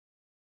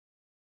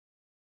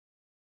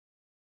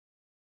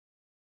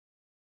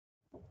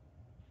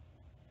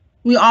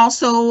We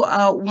also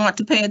want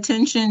to pay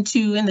attention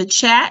to in the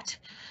chat.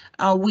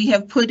 We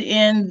have put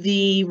in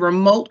the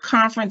remote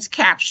conference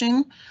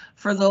caption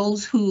for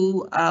those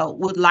who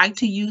would like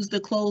to use the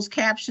closed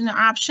caption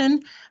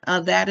option.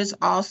 That is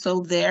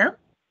also there.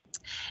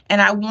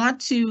 And I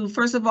want to,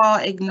 first of all,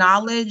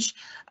 acknowledge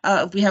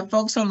if we have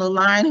folks on the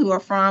line who are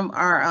from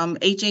our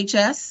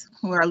HHS,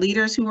 who are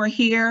leaders who are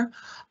here,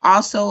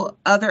 also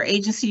other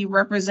agency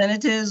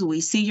representatives.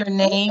 We see your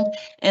name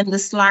in the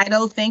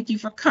Slido. Thank you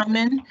for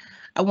coming.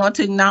 I want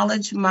to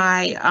acknowledge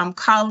my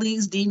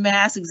colleagues,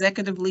 DMAS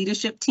Executive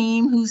Leadership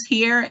Team, who's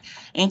here,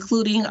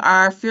 including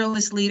our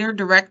fearless leader,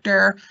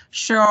 Director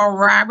Cheryl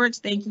Roberts.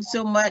 Thank you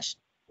so much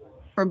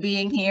for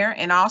being here.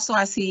 And also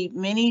I see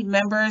many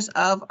members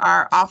of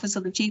our Office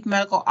of the Chief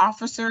Medical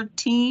Officer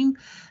team.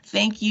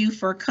 Thank you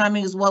for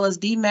coming, as well as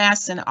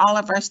DMAS and all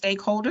of our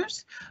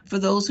stakeholders. For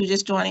those who are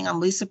just joining, I'm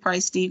Lisa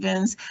Price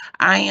Stevens.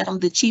 I am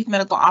the Chief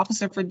Medical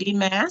Officer for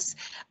DMAS.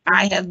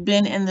 I have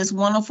been in this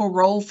wonderful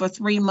role for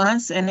 3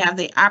 months and have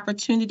the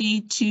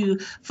opportunity to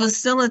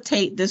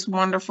facilitate this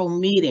wonderful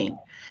meeting.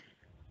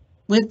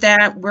 With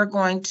that, we're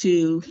going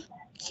to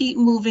keep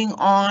moving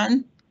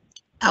on.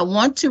 I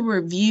want to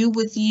review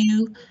with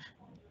you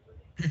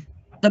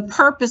the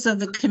purpose of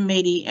the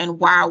committee and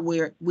why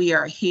we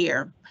are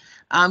here.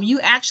 You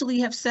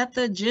actually have set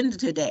the agenda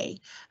today.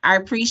 I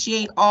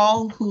appreciate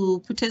all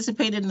who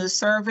participated in the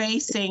survey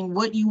saying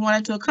what you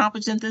wanted to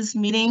accomplish in this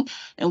meeting,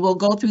 and we'll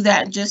go through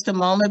that in just a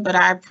moment, but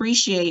I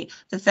appreciate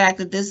the fact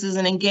that this is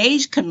an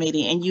engaged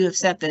committee and you have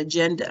set the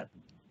agenda.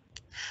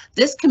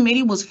 This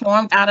committee was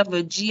formed out of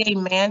a GA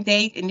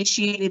mandate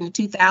initiated in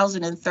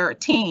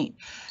 2013.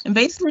 And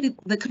basically,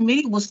 the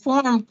committee was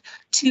formed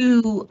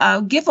to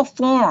give a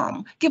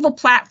forum, give a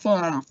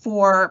platform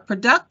for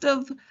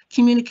productive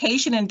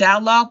communication and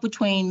dialogue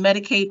between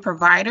Medicaid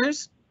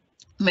providers,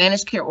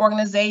 managed care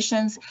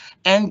organizations,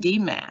 and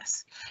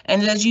DMAS.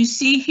 And as you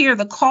see here,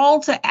 the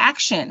call to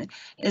action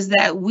is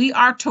that we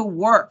are to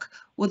work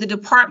with the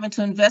department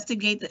to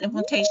investigate the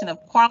implementation of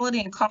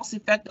quality and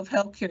cost-effective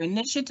healthcare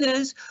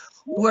initiatives.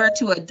 We're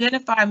to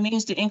identify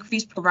means to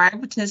increase provider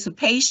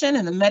participation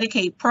in the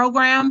Medicaid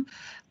program.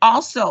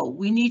 Also,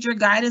 we need your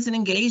guidance and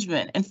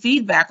engagement and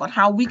feedback on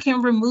how we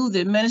can remove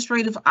the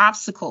administrative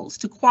obstacles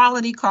to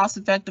quality,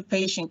 cost-effective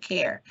patient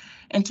care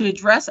and to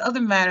address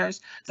other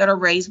matters that are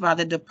raised by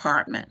the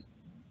department.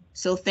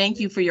 So thank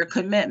you for your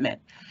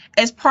commitment.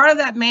 As part of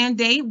that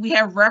mandate, we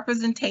have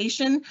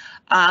representation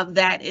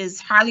that is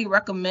highly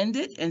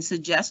recommended and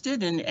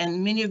suggested,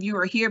 and many of you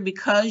are here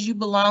because you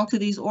belong to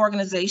these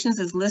organizations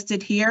as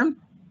listed here.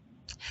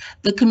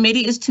 The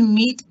committee is to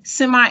meet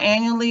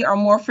semi-annually or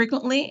more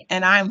frequently,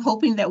 and I'm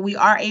hoping that we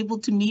are able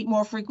to meet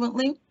more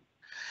frequently.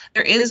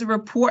 There is a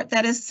report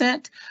that is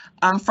sent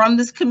from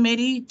this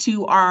committee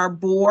to our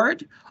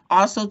board,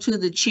 also to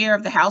the chair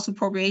of the House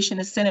Appropriation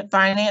and Senate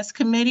Finance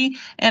Committee,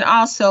 and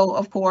also,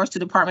 of course, to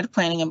the Department of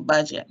Planning and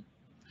Budget.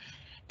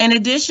 In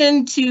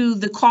addition to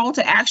the call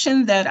to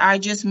action that I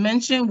just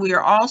mentioned, we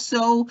are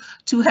also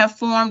to have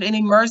formed an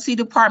Emergency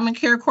Department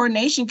Care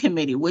Coordination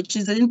Committee, which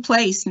is in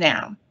place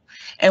now.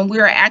 And we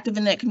are active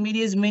in that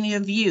committee, as many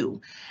of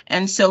you.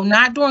 And so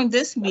not during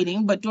this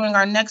meeting, but during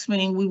our next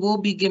meeting, we will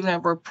be given a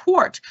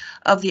report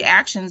of the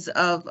actions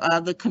of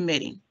the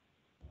committee.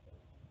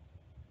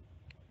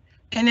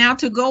 And now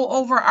to go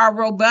over our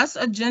robust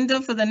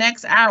agenda for the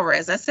next hour.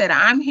 As I said,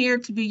 I'm here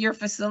to be your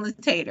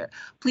facilitator.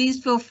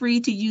 Please feel free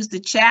to use the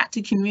chat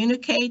to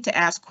communicate, to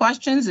ask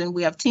questions, and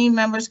we have team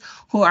members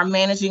who are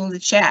managing the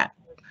chat.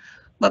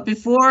 But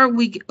before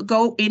we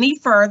go any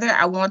further,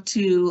 I want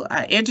to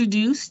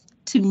introduce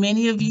to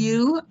many of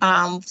you,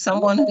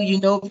 someone who you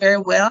know very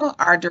well,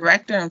 our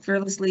director and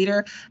fearless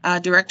leader,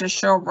 Director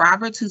Cheryl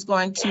Roberts, who's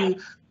going to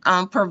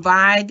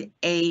provide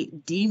a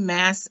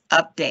DMAS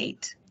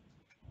update.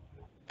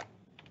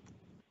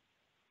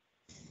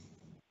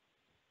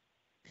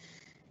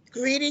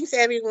 Greetings,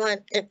 everyone.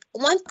 And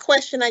one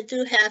question I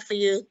do have for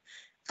you,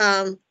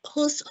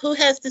 who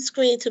has the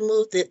screen to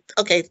move it?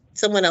 Okay,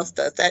 someone else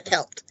does. That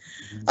helped.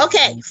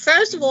 Okay,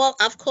 first of all,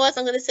 of course,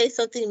 I'm going to say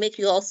something to make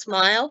you all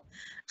smile.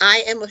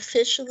 I am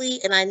officially,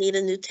 and I need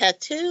a new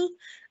tattoo,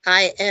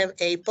 I am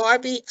a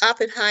Barbie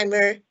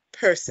Oppenheimer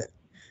person.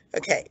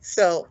 Okay,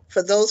 so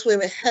for those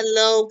women,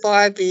 hello,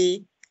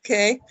 Barbie.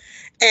 Okay,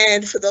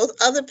 and for those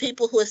other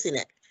people who have seen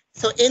it.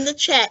 So in the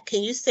chat,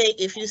 can you say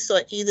if you saw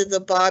either the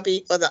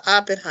Barbie or the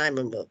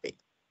Oppenheimer movie?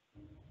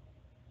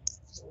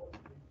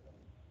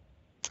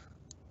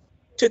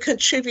 To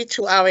contribute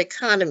to our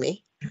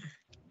economy.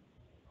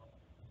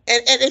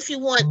 And if you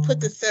want,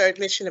 put the third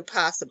Mission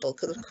Impossible,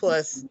 because of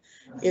course,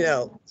 you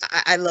know,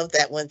 I love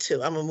that one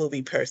too. I'm a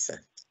movie person.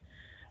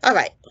 All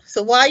right,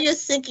 so while you're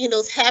thinking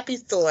those happy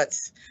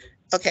thoughts,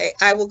 okay,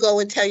 I will go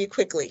and tell you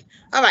quickly.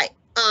 All right,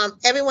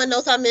 everyone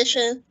knows our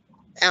mission.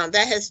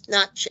 That has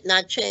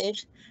not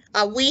changed.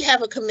 We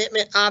have a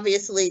commitment,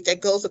 obviously,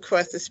 that goes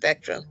across the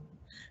spectrum,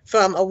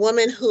 from a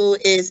woman who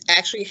is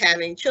actually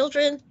having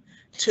children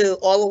to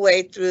all the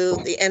way through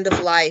the end of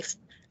life.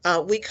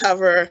 We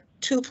cover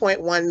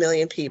 2.1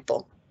 million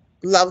people,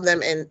 love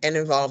them and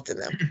involved in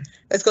them.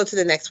 Let's go to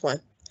the next one.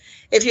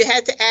 If you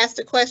had to ask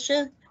the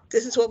question,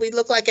 this is what we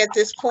look like at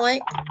this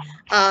point.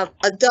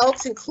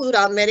 Adults include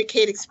our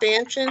Medicaid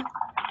expansion.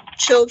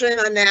 Children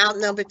are now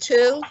number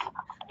 2.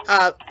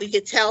 We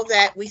could tell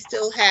that we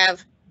still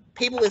have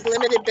people with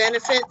limited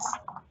benefits.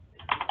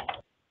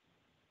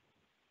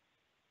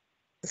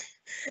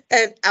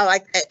 And I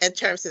like in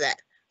terms of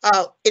that.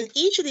 In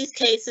each of these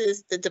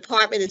cases, the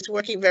department is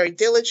working very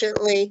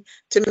diligently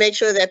to make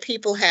sure that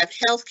people have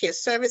healthcare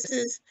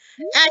services,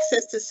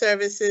 access to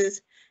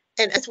services,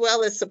 and as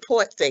well as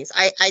support things.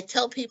 I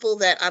tell people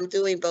that I'm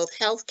doing both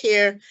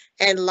healthcare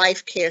and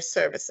life care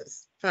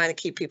services, trying to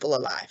keep people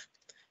alive.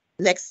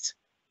 Next.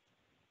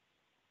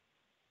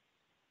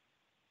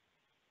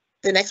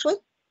 The next one.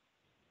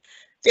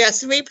 There are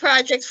 3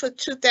 projects for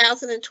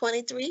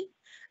 2023.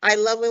 I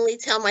lovingly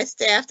tell my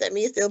staff that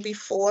means there'll be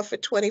 4 for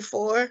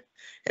 24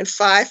 and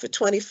 5 for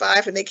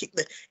 25, and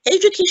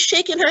Adria keeps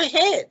shaking her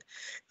head.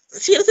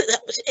 She doesn't,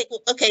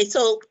 okay,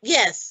 so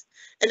yes,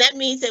 and that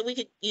means that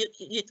we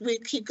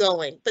keep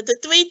going. But the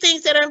 3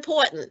 things that are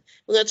important,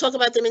 we're going to talk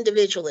about them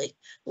individually.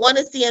 One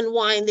is the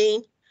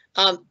unwinding,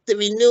 the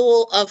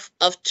renewal of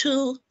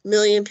 2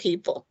 million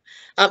people.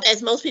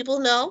 As most people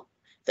know,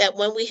 that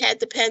when we had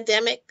the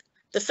pandemic,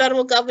 the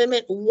federal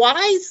government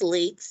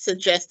wisely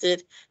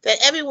suggested that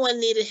everyone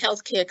needed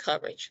health care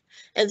coverage.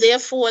 And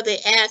therefore, they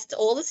asked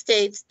all the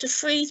states to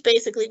freeze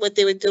basically what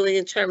they were doing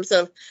in terms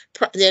of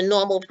their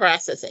normal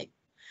processing.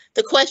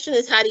 The question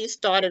is, how do you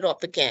start it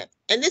up again?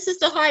 And this is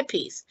the hard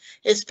piece,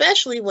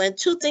 especially when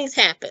 2 things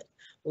happen.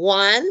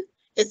 One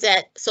is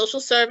that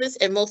social service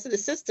and most of the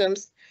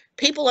systems,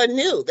 people are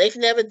new. They've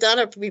never done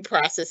a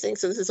reprocessing,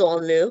 so this is all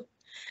new.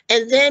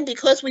 And then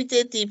because we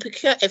did the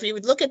procurement, if you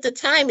would look at the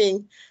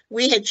timing,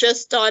 we had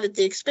just started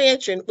the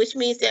expansion, which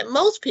means that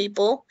most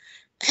people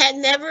had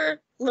never,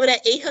 remember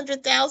that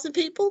 800,000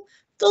 people?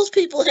 Those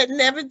people had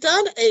never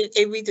done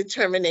a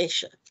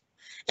redetermination.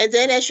 And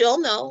then, as you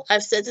all know,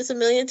 I've said this a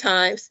million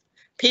times,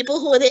 people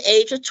who are the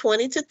age of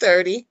 20 to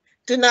 30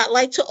 do not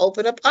like to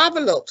open up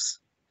envelopes.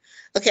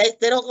 Okay,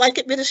 they don't like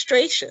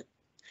administration.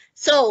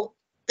 So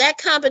that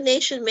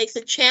combination makes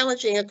it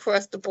challenging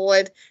across the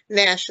board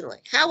nationally.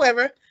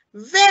 However,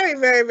 very,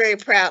 very, very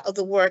proud of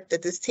the work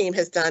that this team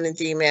has done in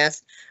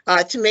DMAS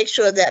to make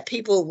sure that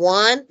people,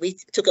 one, we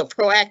took a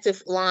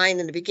proactive line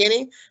in the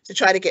beginning to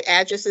try to get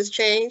addresses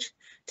changed,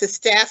 to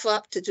staff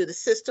up, to do the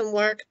system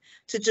work,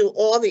 to do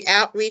all the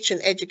outreach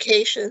and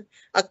education,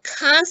 a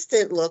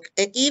constant look.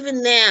 And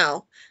even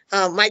now,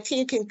 my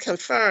team can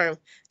confirm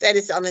that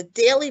it's on a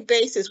daily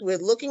basis. We're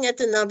looking at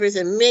the numbers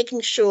and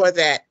making sure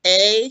that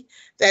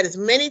that as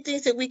many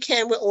things that we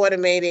can, we're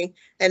automating.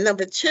 And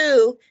number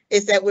 2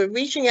 is that we're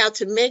reaching out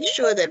to make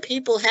sure that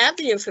people have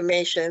the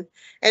information.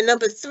 And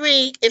number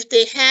 3, if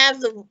they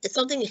have if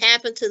something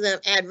happened to them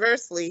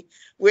adversely,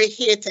 we're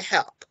here to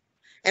help.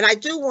 And I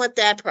do want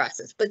that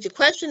process. But the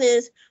question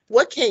is,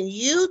 what can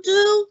you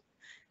do?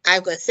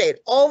 I'm going to say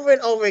it over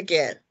and over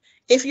again.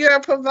 If you're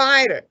a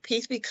provider,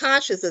 please be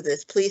conscious of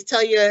this. Please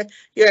tell your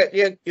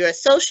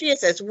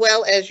associates as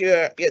well as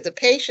the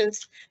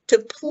patients to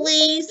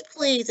please,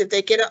 if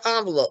they get an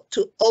envelope,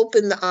 to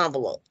open the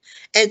envelope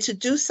and to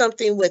do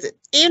something with it,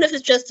 even if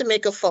it's just to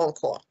make a phone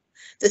call.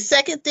 The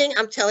second thing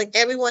I'm telling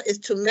everyone is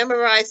to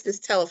memorize this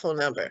telephone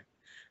number,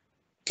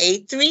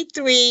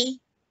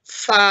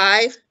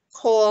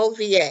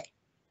 833-5-CALL-VA.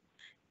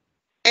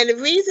 And the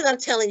reason I'm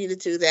telling you to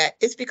do that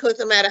is because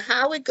no matter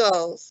how it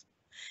goes,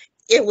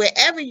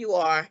 wherever you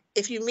are,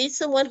 if you meet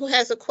someone who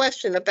has a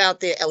question about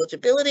their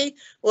eligibility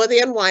or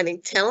their unwinding,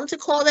 tell them to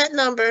call that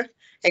number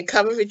and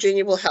Cover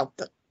Virginia will help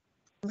them.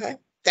 Okay,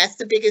 that's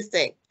the biggest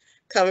thing.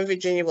 Cover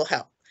Virginia will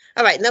help.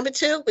 All right, number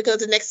 2, we go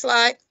to the next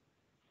slide.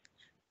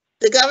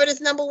 The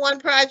governor's number 1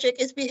 project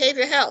is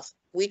behavioral health.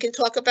 We can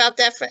talk about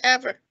that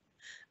forever.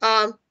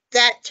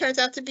 That turns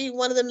out to be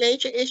one of the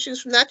major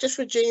issues, not just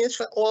Virginians,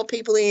 for all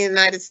people in the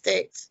United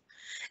States.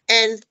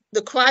 And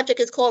the project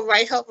is called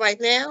Right Help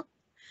Right Now.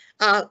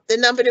 The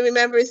number to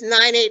remember is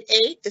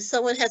 988. If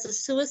someone has a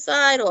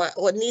suicide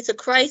or needs a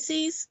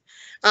crisis,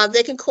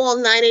 they can call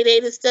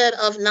 988 instead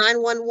of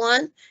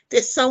 911.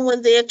 There's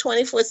someone there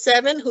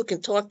 24/7 who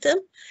can talk to them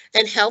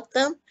and help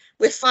them.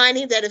 We're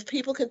finding that if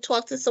people can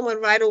talk to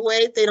someone right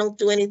away, they don't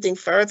do anything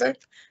further.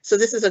 So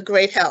this is a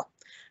great help.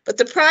 But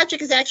the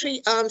project is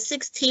actually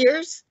 6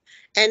 tiers.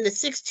 And the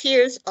 6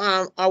 tiers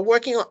are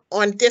working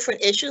on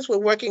different issues. We're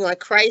working on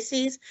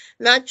crises,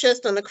 not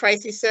just on the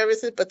crisis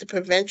services, but the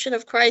prevention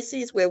of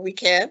crises where we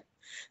can.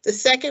 The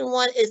second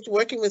one is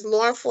working with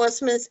law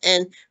enforcement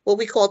and what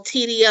we call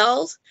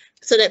TDLs,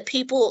 so that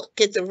people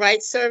get the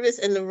right service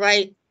and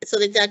so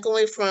they're not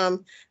going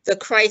from the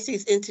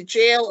crises into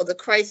jail or the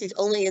crises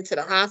only into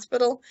the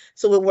hospital.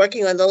 So we're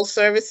working on those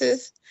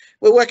services.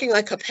 We're working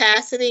on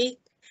capacity.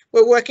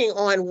 We're working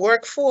on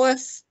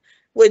workforce.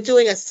 We're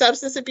doing a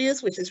substance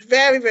abuse, which is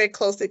very, very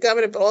close to the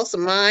governor, but also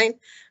mine.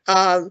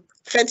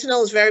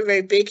 Fentanyl is very,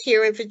 very big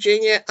here in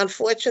Virginia.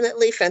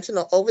 Unfortunately,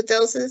 fentanyl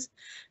overdoses.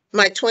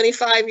 My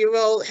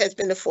 25-year-old has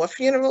been to 4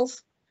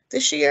 funerals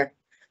this year.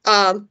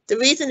 The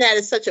reason that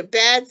is such a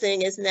bad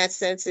thing is in that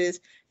sense is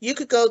you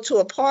could go to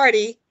a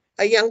party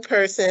a young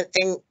person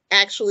and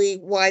actually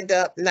wind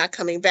up not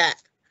coming back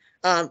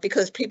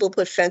because people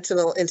put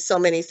fentanyl in so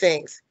many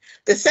things.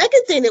 The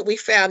second thing that we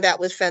found out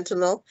with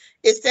fentanyl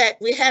is that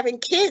we're having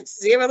kids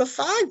 0 to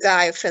 5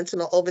 die of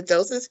fentanyl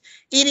overdoses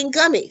eating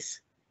gummies.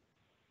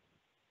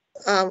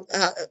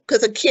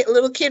 Because a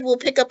little kid will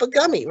pick up a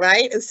gummy,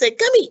 right, and say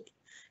gummy,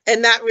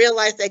 and not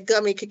realize that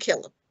gummy could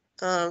kill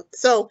them.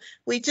 So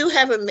we do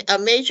have a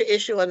major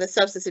issue on the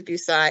substance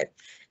abuse side.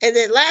 And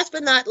then last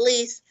but not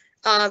least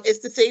is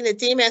the thing that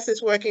DMAS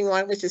is working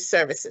on, which is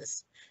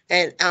services.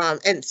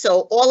 And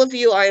so all of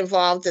you are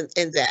involved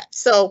in that.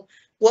 So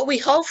what we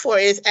hope for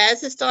is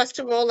as it starts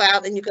to roll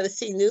out and you're going to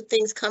see new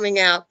things coming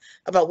out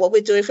about what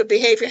we're doing for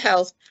behavioral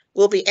health,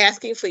 we'll be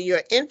asking for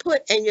your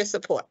input and your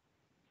support.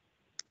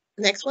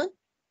 Next one.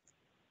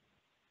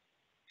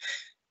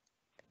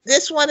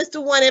 This one is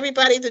the one,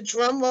 everybody, the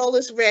drum roll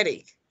is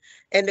ready.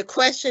 And the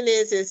question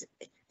is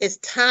it's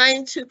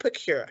time to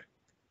procure.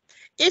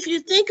 If you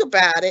think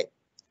about it,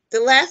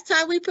 the last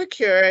time we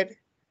procured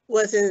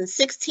was in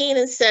 16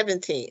 and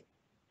 17.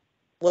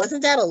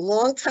 Wasn't that a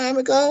long time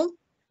ago?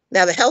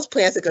 Now the health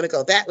plans are going to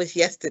go, that was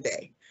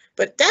yesterday.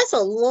 But that's a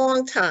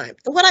long time.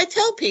 And what I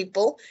tell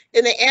people,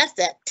 and they ask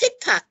that,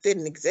 TikTok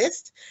didn't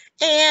exist.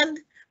 And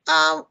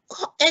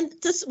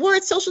this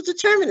word social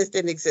determinants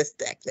didn't exist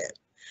back then.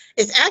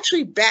 It's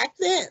actually back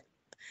then.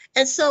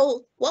 And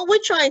so what we're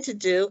trying to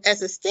do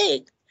as a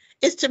state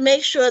is to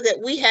make sure that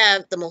we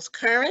have the most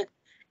current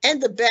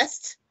and the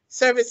best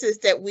services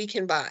that we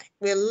can buy.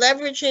 We're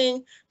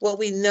leveraging what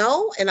we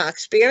know and our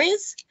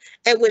experience,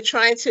 and we're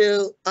trying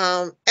to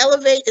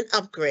elevate and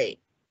upgrade.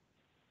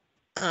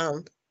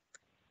 I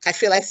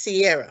feel like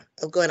Sierra,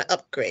 I'm going to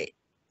upgrade.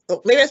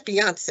 Oh, maybe that's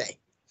Beyonce.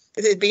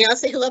 Is it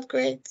Beyonce who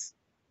upgrades?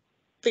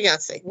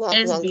 Beyonce. Well,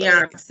 it's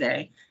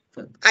Beyonce.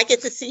 I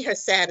get to see her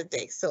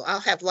Saturday, so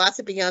I'll have lots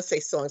of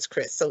Beyonce songs,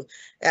 Chris. So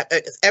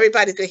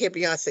everybody's going to hear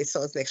Beyonce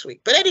songs next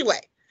week. But anyway,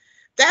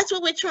 that's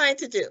what we're trying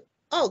to do.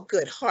 Oh,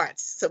 good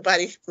hearts.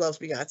 Somebody loves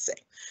Beyonce.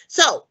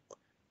 So,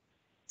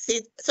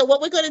 see, so what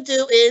we're going to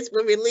do is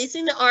we're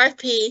releasing the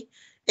RFP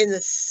in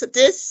this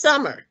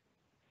summer.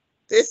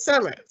 This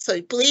summer.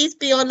 So please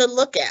be on the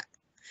lookout.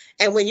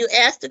 And when you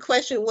ask the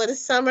question, what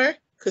is summer?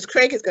 Because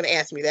Craig is going to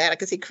ask me that. I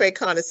can see Craig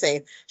Connor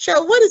saying,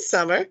 Cheryl, what is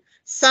summer?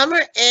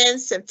 Summer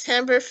ends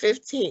September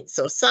 15th.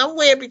 So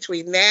somewhere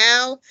between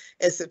now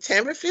and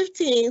September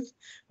 15th,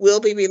 we'll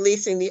be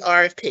releasing the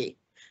RFP.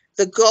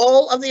 The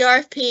goal of the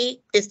RFP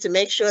is to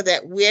make sure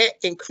that we're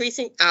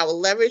increasing our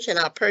leverage and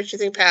our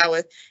purchasing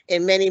power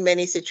in many,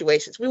 many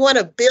situations. We want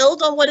to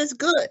build on what is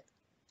good.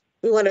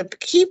 We want to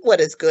keep what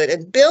is good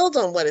and build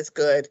on what is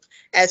good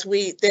as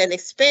we then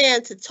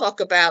expand to talk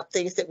about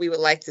things that we would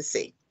like to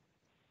see.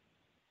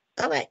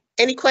 All right.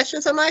 Any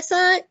questions on my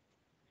side?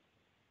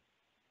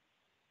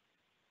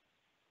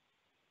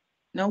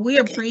 No, we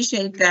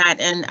appreciate that.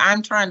 And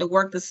I'm trying to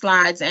work the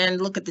slides and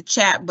look at the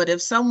chat, but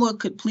if someone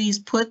could please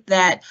put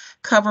that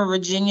Cover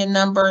Virginia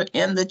number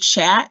in the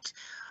chat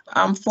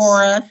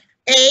for us.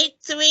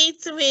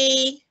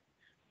 833-5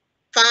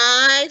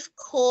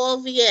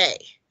 call VA.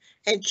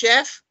 And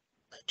Jeff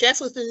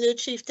was the new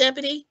chief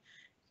deputy.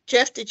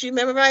 Jeff, did you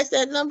memorize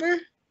that number?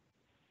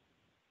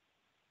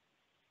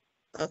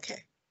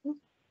 Okay.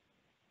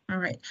 All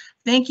right.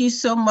 Thank you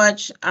so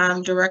much,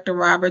 Director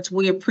Roberts.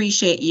 We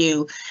appreciate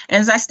you.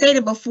 As I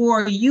stated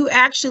before, you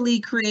actually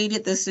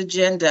created this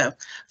agenda.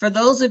 For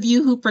those of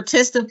you who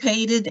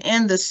participated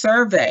in the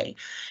survey,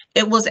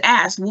 it was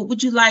asked, what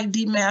would you like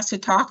DMAS to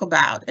talk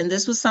about? And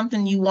this was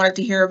something you wanted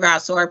to hear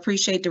about, so I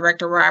appreciate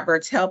Director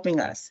Roberts helping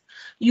us.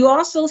 You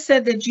also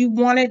said that you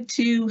wanted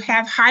to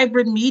have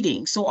hybrid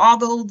meetings. So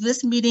although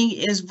this meeting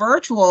is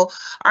virtual,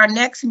 our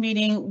next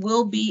meeting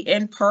will be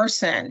in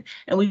person,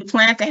 and we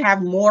plan to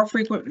have more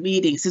frequent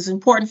meetings. It's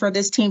important for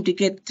this team to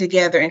get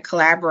together and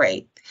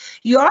collaborate.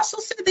 You also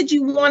said that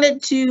you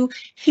wanted to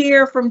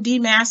hear from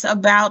DMAS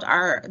about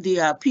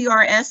the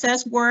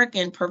PRSS work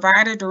and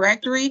provider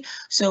directory.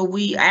 So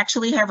we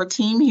actually have a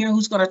team here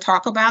who's going to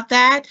talk about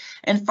that.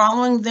 And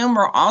following them,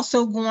 we're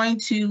also going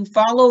to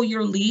follow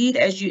your lead,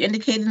 as you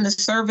indicated in the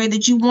survey,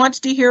 that you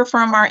want to hear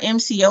from our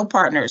MCO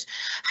partners,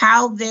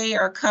 how they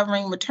are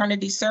covering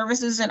maternity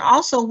services, and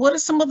also what are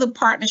some of the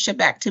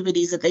partnership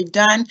activities that they've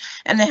done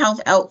and the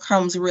health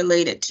outcomes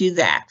related to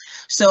that.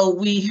 So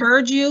we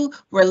heard you,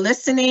 we're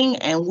listening,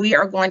 and we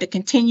are going to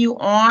continue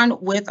on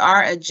with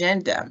our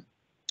agenda.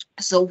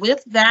 So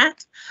with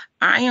that,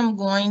 I am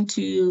going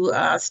to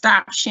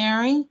stop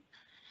sharing,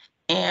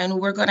 and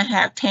we're going to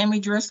have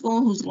Tammy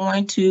Driscoll, who's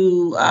going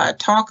to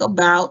talk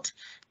about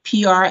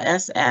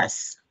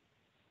PRSS.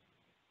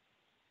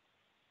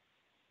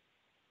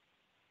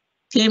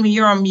 Tammy,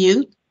 you're on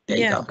mute. There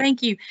you go.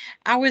 Thank you.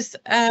 I was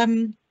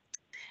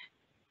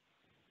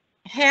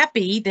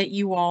happy that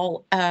you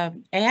all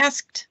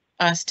asked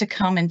us to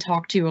come and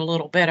talk to you a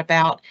little bit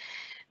about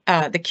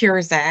the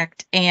Cures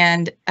Act,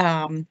 and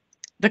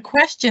the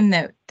question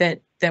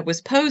that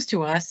was posed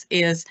to us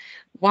is,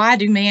 why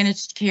do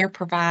managed care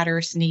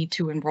providers need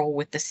to enroll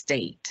with the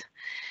state?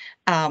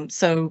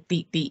 So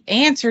the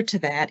answer to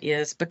that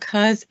is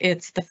because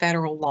it's the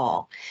federal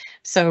law.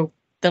 So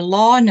the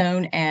law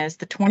known as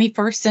the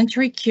 21st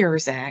Century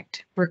Cures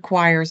Act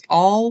requires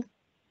all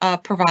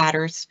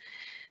providers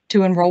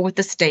to enroll with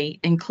the state,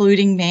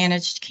 including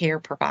managed care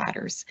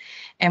providers.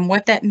 And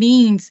what that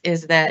means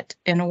is that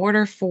in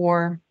order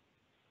for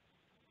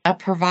a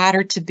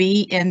provider to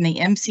be in the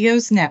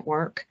MCO's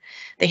network,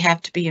 they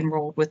have to be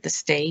enrolled with the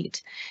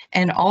state.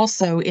 And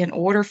also, in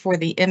order for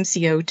the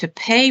MCO to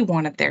pay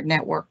one of their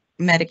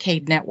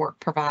Medicaid network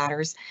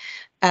providers,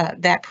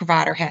 that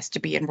provider has to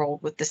be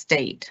enrolled with the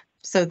state.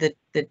 So the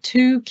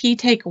two key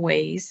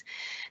takeaways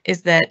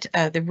is that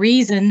the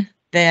reason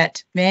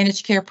that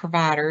managed care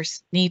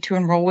providers need to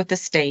enroll with the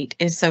state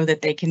is so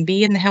that they can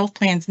be in the health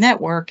plan's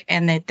network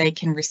and that they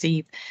can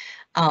receive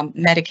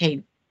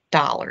Medicaid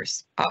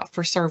dollars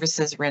for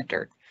services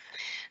rendered.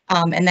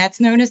 And that's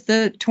known as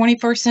the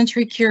 21st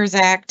Century Cures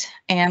Act.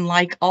 And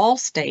like all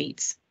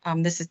states,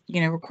 this is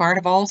required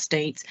of all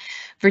states,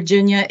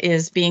 Virginia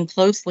is being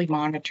closely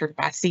monitored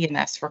by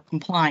CMS for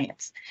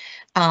compliance.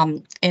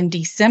 In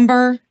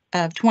December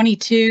of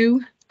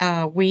 22,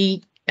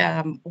 we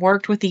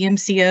worked with the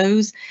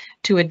MCOs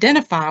to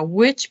identify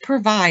which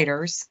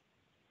providers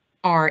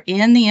are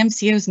in the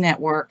MCO's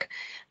network,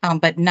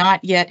 but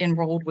not yet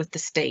enrolled with the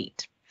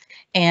state.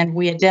 And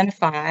we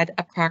identified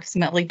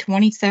approximately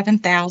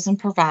 27,000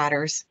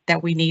 providers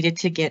that we needed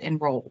to get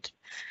enrolled.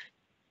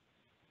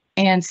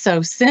 And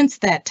so since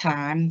that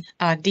time,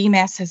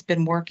 DMAS has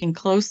been working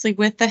closely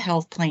with the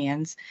health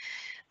plans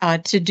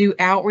to do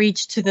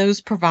outreach to those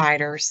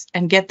providers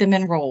and get them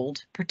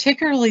enrolled,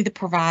 particularly the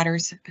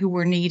providers who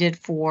were needed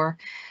for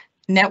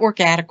network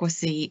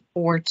adequacy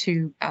or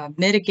to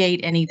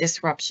mitigate any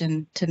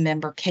disruption to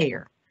member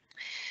care.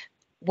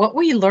 What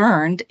we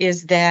learned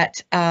is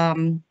that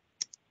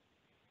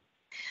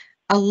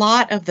a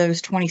lot of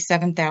those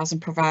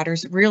 27,000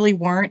 providers really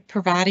weren't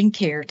providing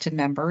care to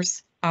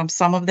members.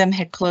 Some of them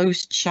had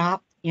closed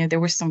shop. There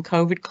were some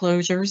COVID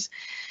closures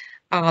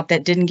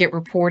that didn't get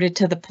reported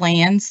to the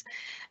plans.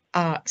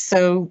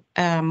 So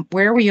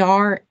where we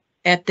are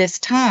at this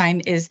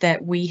time is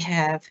that we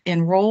have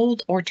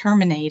enrolled or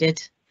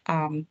terminated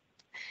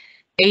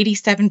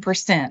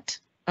 87%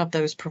 of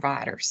those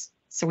providers.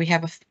 So we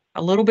have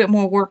a little bit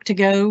more work to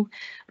go,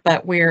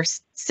 but we're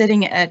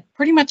sitting at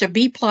pretty much a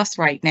B+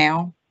 right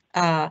now.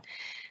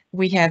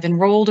 We have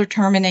enrolled or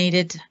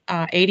terminated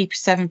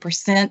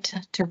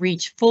 87% to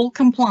reach full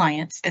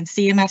compliance, and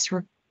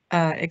CMS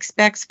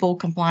expects full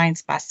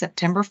compliance by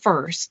September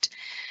 1st.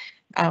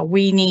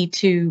 We need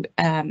to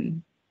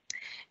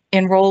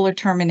enroll or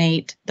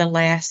terminate the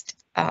last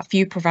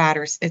few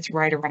providers. It's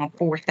right around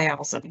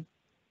 4,000.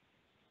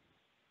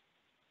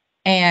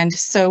 And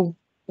so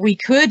we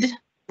could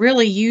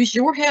really use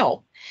your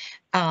help.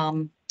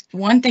 Another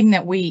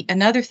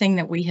thing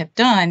that we have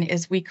done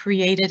is we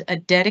created a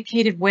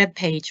dedicated web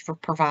page for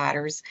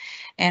providers.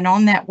 And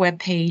on that web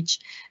page,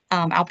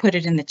 I'll put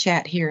it in the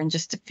chat here in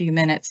just a few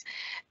minutes.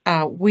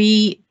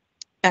 We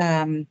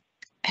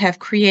have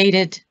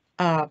created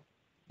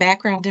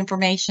background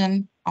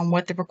information on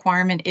what the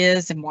requirement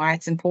is and why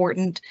it's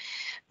important,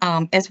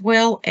 as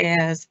well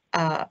as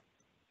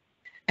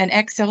an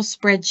Excel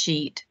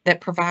spreadsheet that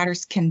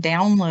providers can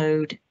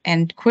download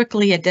and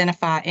quickly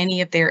identify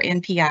any of their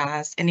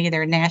NPIs, any of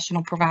their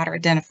national provider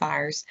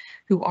identifiers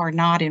who are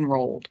not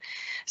enrolled.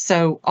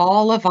 So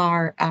all of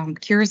our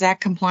Cures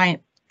Act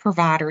compliant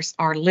providers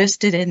are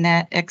listed in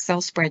that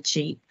Excel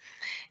spreadsheet.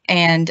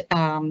 And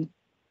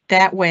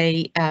that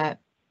way,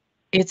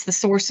 it's the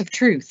source of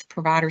truth.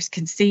 Providers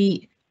can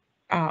see,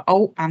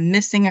 oh, I'm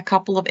missing a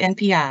couple of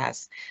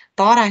NPIs.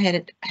 Thought I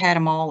had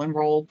them all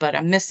enrolled, but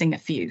I'm missing a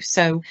few.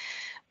 So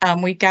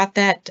we've got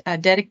that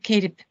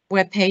dedicated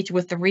web page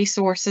with the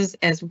resources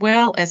as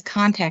well as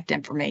contact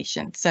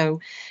information. So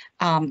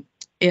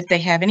if they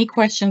have any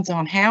questions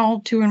on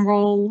how to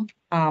enroll,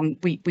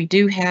 we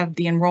do have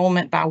the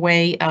enrollment by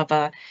way of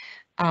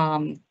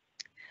an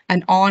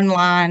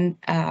online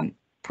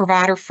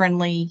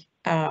provider-friendly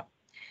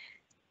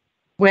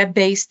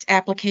web-based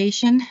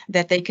application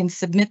that they can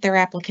submit their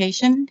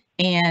application.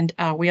 And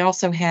we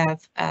also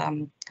have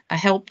a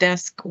help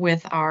desk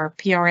with our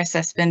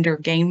PRSS vendor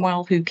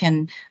Gainwell who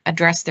can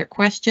address their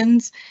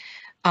questions,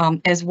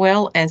 as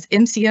well as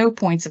MCO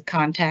points of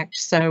contact.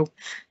 So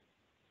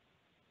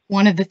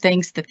one of the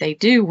things that they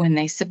do when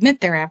they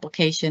submit their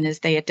application is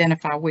they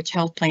identify which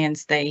health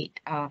plans they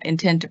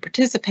intend to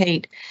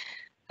participate,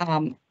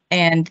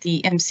 and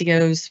the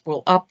MCOs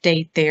will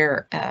update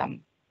their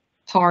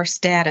PAR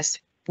status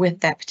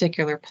with that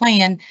particular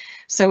plan.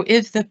 So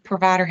if the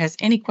provider has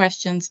any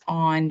questions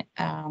on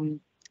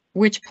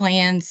which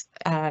plans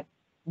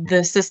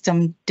the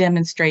system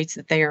demonstrates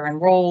that they are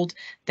enrolled,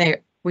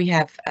 we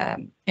have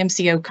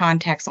MCO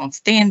contacts on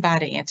standby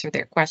to answer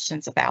their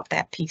questions about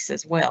that piece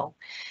as well.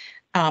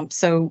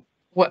 So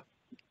what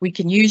we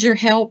can use your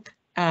help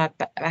by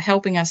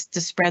helping us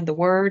to spread the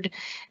word.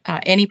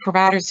 Any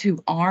providers who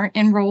aren't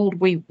enrolled,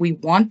 we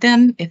want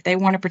them, if they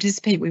want to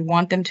participate, we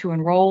want them to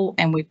enroll,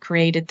 and we've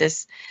created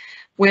this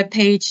web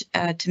page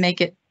to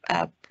make it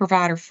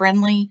provider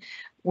friendly.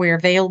 We're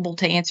available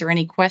to answer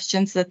any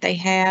questions that they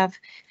have.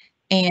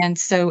 And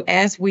so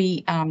as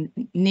we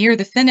near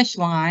the finish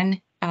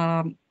line,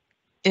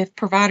 if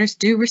providers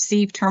do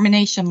receive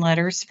termination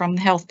letters from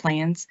the health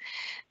plans,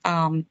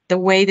 the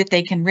way that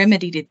they can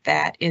remedy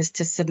that is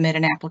to submit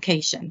an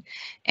application.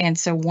 And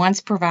so once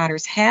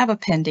providers have a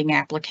pending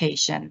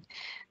application,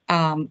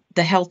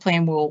 the health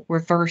plan will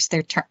reverse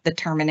the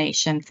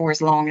termination for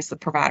as long as the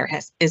provider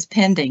is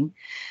pending.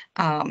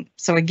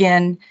 So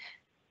again,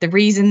 the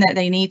reason that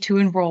they need to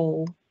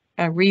enroll,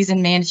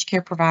 reason managed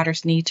care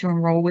providers need to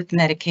enroll with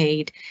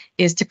Medicaid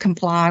is to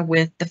comply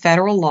with the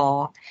federal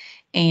law,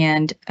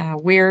 and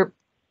we're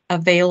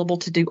available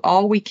to do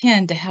all we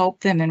can to help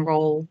them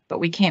enroll, but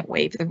we can't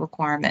waive the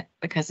requirement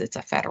because it's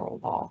a federal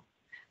law.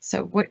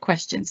 So what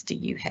questions do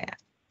you have?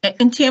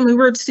 And Tammy,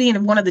 we're seeing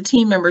if one of the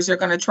team members are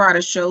going to try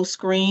to show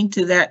screen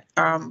to that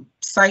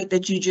site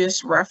that you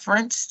just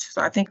referenced.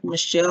 So I think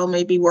Michelle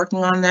may be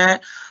working on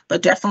that,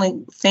 but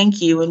definitely thank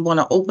you and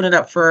want to open it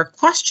up for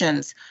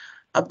questions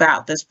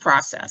about this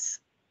process.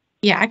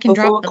 Yeah, I can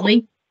drop the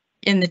link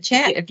in the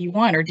chat if you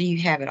want, or do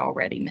you have it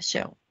already,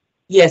 Michelle?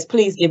 Yes,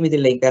 please give me the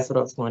link. That's what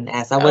I was going to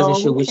ask. I wasn't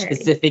sure which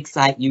specific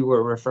site you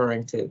were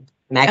referring to.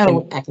 And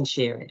I can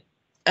share it.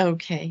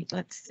 Okay,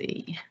 let's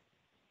see.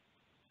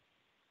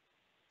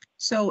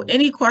 So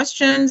any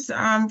questions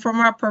from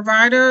our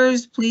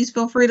providers, please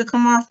feel free to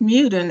come off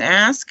mute and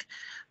ask.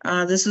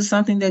 This is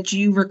something that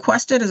you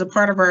requested as a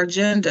part of our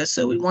agenda,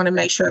 so we want to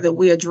make sure that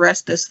we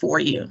address this for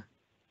you.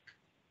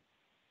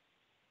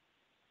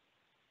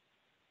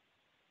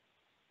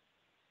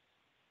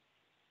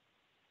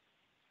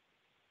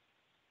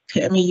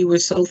 Tammy, you were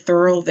so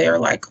thorough there,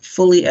 like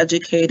fully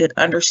educated,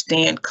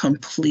 understand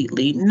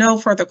completely. No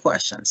further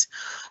questions.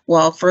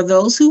 Well, for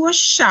those who are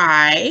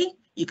shy,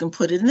 you can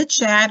put it in the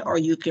chat or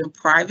you can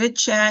private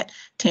chat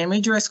Tammy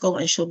Driscoll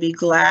and she'll be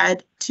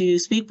glad to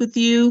speak with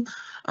you.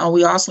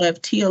 We also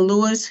have Tia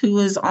Lewis, who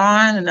is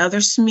on, another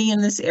SME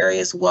in this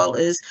area, as well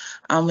as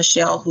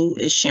Michelle, who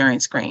is sharing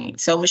screen.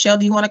 So Michelle,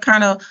 do you want to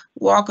kind of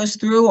walk us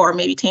through, or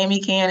maybe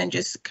Tammy can, and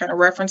just kind of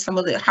reference some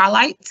of the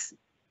highlights?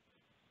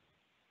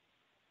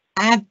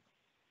 I'm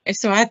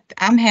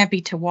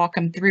happy to walk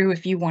them through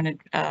if you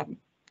want to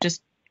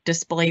just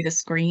display the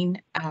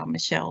screen,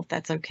 Michelle, if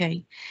that's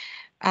okay.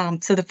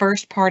 So the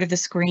first part of the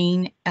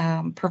screen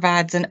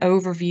provides an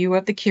overview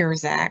of the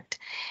Cures Act.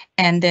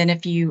 And then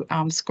if you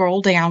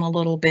scroll down a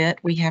little bit,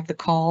 we have the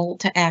call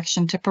to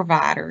action to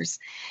providers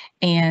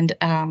and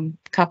a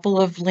couple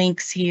of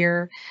links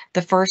here.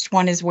 The first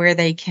one is where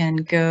they can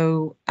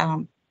go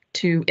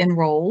to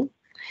enroll.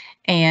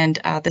 And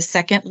the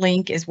second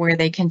link is where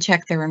they can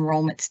check their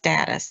enrollment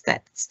status.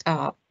 That's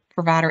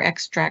provider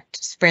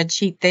extract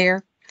spreadsheet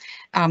there.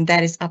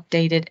 That is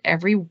updated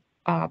every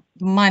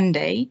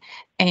Monday.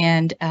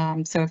 And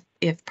so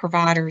if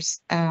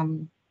providers,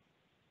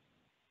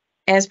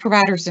 as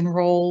providers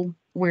enroll,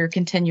 we're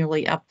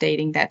continually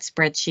updating that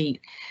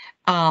spreadsheet.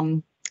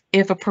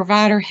 If a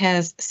provider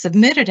has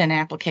submitted an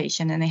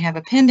application and they have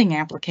a pending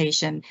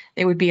application,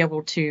 they would be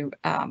able to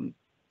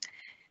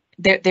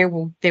they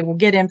will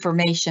get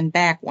information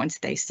back once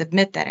they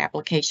submit that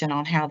application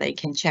on how they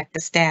can check the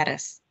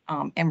status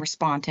and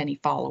respond to any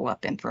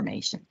follow-up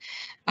information.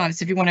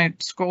 So if you want to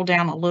scroll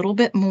down a little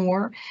bit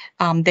more,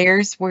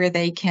 there's where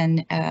they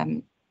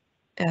can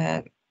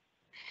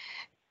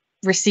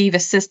receive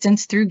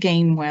assistance through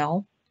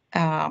Gainwell.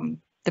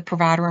 The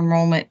provider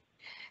enrollment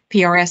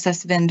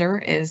PRSS vendor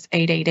is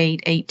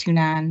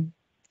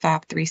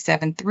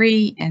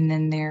 888-829-5373, and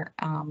then their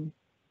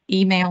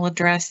email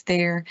address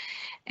there.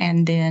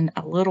 And then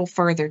a little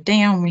further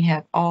down, we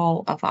have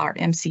all of our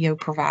MCO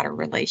provider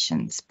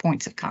relations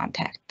points of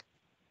contact.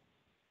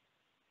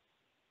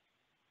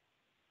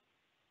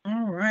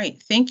 All right,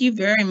 thank you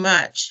very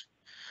much.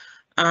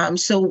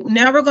 So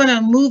now we're going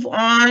to move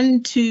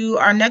on to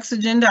our next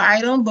agenda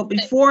item, but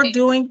before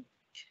doing...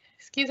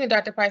 Excuse me,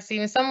 Dr.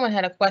 Price-Stevens, someone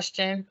had a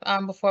question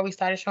before we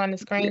started showing the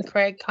screen. Yeah.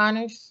 Craig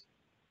Connors.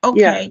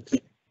 Okay.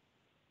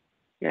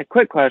 Yeah,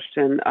 quick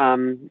question.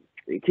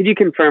 Could you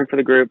confirm for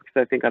the group,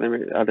 because I think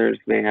others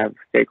may have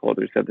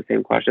stakeholders who have the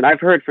same question. I've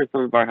heard from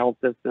some of our health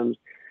systems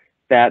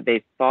that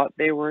they thought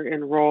they were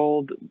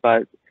enrolled,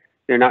 but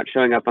they're not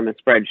showing up on the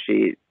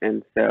spreadsheet,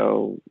 and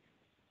so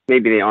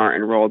maybe they aren't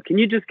enrolled. Can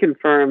you just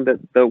confirm that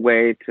the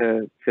way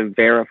to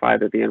verify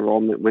that the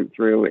enrollment went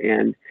through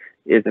and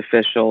is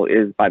official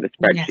is by the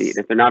spreadsheet? Yes.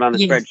 If they're not on the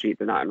spreadsheet,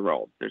 they're not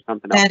enrolled. There's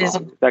something else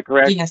wrong. Is that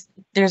correct? Yes,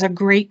 there's a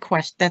great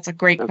question. That's a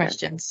great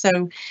question.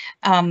 So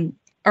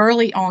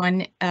early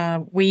on,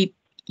 we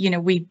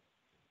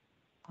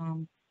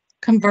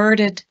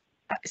converted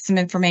some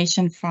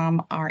information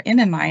from our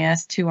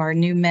MMIS to our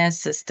new MES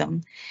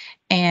system,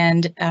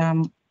 and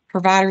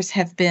providers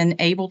have been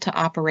able to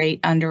operate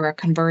under a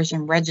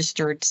conversion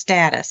registered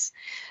status,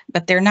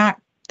 but they're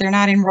not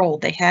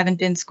enrolled. They haven't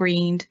been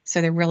screened, so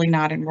they're really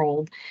not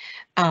enrolled.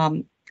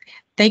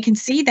 They can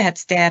see that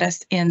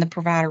status in the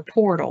provider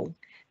portal,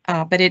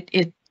 but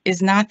it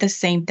is not the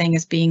same thing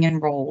as being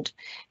enrolled.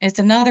 It's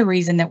another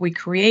reason that we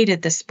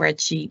created the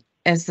spreadsheet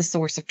as the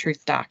source of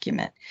truth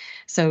document.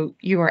 So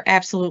you are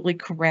absolutely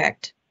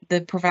correct.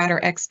 The provider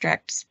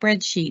extract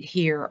spreadsheet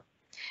here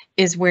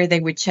is where they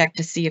would check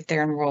to see if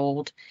they're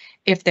enrolled.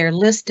 If they're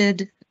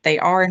listed, they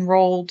are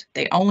enrolled.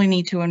 They only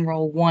need to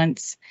enroll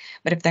once,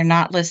 but if they're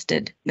not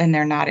listed, then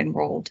they're not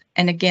enrolled.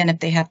 And again, if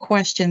they have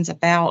questions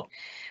about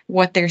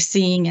what they're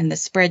seeing in the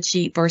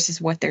spreadsheet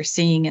versus what they're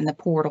seeing in the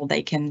portal,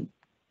 they can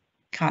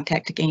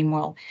contact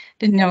Gainwell.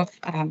 Didn't know if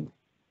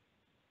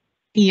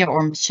Pia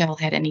or Michelle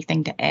had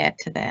anything to add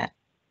to that.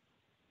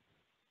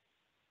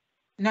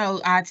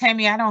 No,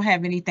 Tammy, I don't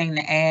have anything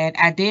to add.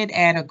 I did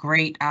add a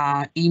great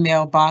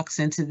email box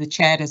into the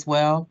chat as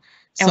well.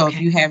 So if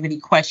Okay. you have any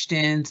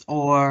questions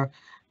or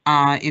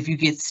if you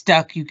get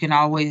stuck, you can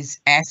always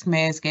ask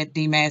mask at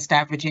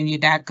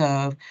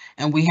dmas.virginia.gov.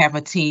 And we have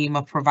a team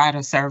of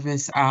provider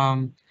service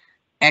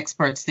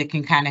experts that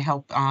can kind of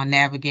help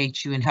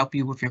navigate you and help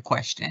you with your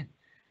question.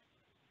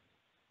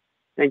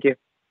 Thank you.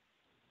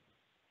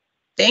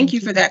 Thank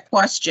you for that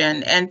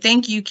question. And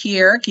thank you,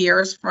 Kiera.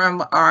 Kiera's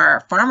from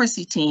our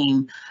pharmacy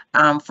team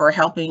for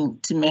helping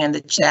to man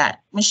the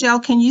chat. Michelle,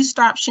 can you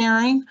stop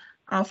sharing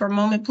for a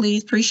moment,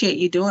 please? Appreciate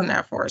you doing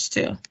that for us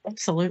too.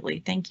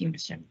 Absolutely. Thank you,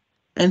 Michelle.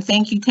 And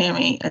thank you,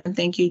 Tammy, and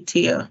thank you,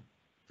 Tia,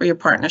 for your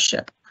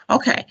partnership.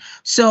 Okay,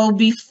 so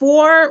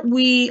before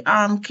we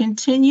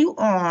continue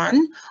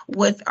on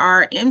with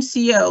our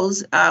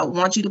MCOs, I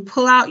want you to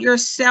pull out your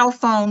cell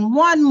phone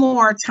one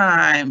more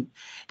time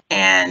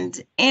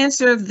and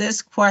answer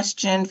this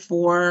question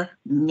for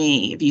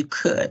me, if you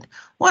could.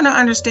 Want to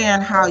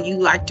understand how you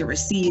like to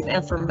receive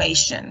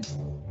information.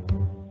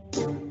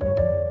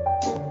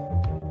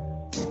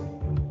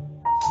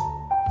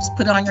 Just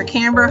put on your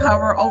camera,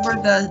 hover over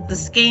the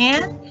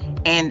scan,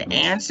 and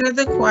answer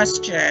the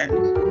question.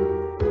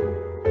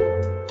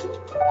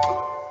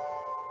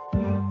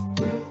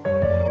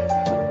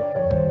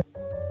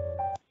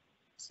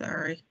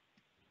 Sorry.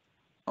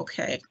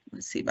 Okay,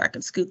 let's see if I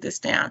can scoot this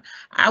down.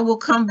 I will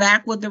come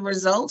back with the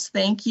results.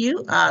 Thank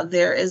you.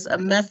 There is a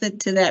method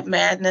to that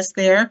madness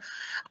there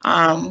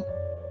on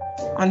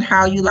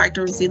how you like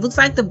to receive. Looks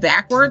like the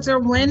backwards are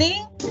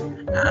winning.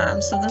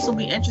 So this will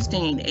be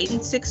interesting.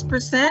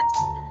 86%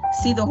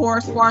 see the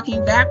horse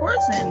walking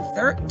backwards and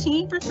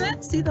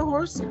 13% see the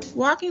horse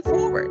walking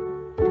forward.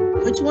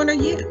 Which one are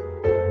you?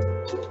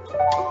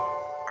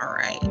 All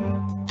right.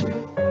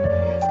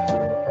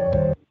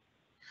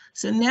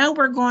 So now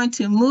we're going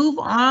to move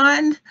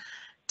on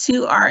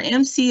to our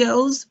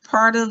MCOs.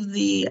 Part of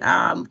the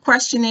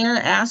questionnaire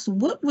asked,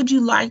 what would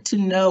you like to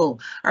know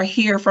or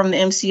hear from the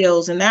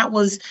MCOs? And that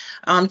was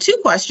 2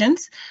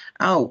 questions.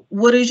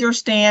 What is your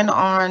stand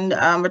on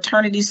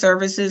maternity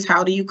services?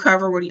 How do you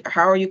cover,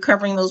 how are you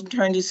covering those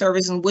maternity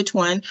services and which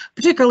one,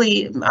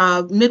 particularly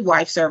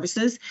midwife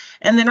services?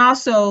 And then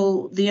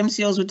also the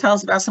MCOs would tell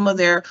us about some of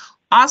their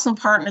awesome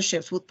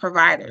partnerships with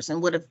providers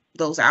and what have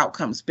those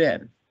outcomes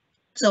been.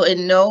 So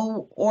in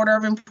no order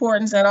of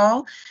importance at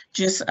all,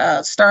 just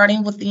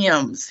starting with the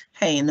M's,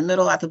 hey, in the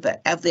middle of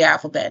the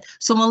alphabet.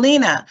 So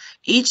Melina,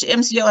 each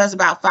MCO has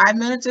about 5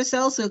 minutes or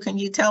so. So can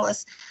you tell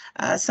us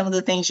some of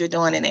the things you're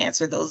doing and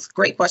answer those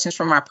great questions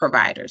from our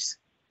providers?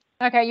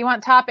 Okay, you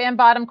want top and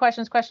bottom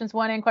questions, questions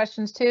 1 and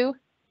questions 2?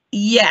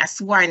 Yes,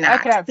 why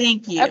not? Okay.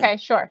 Thank you. Okay,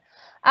 sure.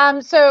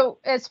 So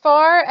as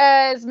far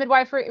as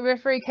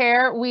midwifery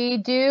care, we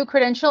do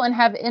credential and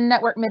have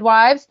in-network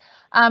midwives.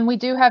 We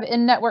do have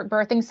in-network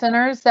birthing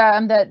centers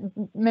that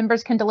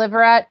members can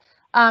deliver at.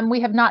 We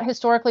have not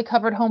historically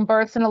covered home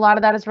births, and a lot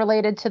of that is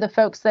related to the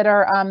folks that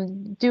are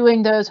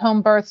doing those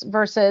home births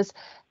versus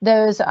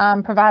those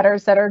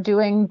providers that are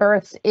doing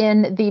births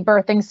in the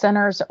birthing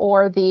centers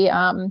or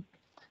the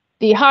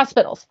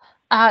hospitals.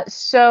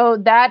 So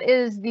that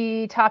is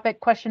the topic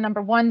question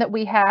number 1 that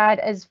we had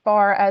as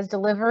far as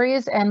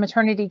deliveries and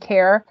maternity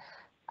care.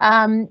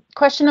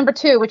 Question number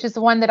 2, which is the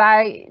one that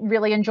I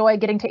really enjoy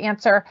getting to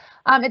answer.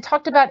 It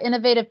talked about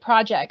innovative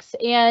projects,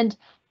 and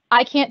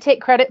I can't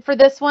take credit for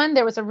this one.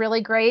 There was a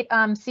really great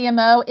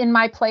CMO in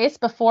my place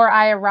before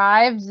I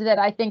arrived that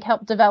I think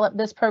helped develop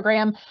this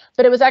program,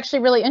 but it was actually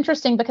really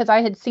interesting because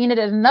I had seen it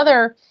at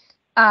another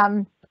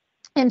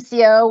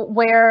MCO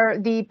where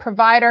the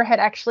provider had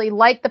actually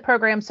liked the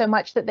program so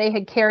much that they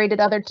had carried it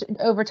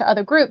over to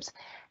other groups.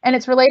 And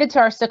it's related to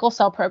our sickle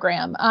cell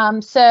program.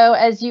 So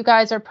as you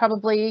guys are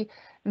probably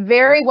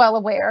very well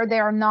aware,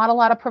 there are not a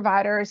lot of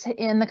providers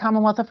in the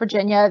Commonwealth of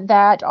Virginia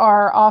that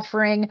are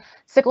offering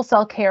sickle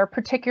cell care,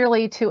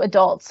 particularly to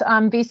adults.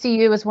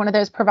 VCU is one of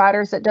those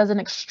providers that does an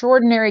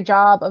extraordinary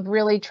job of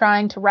really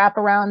trying to wrap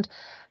around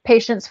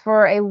patients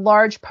for a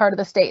large part of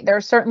the state. There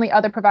are certainly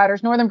other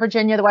providers, Northern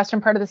Virginia, the western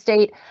part of the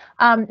state,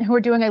 who are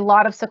doing a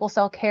lot of sickle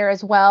cell care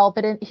as well.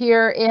 But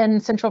here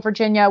in Central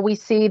Virginia, we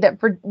see that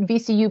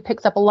VCU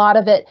picks up a lot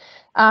of it,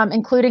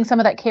 including some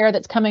of that care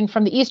that's coming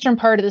from the eastern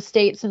part of the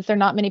state, since there are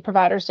not many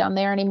providers down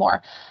there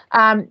anymore.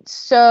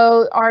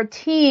 So our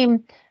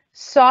team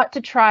sought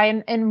to try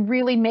and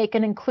really make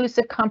an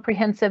inclusive,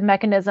 comprehensive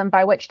mechanism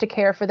by which to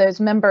care for those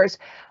members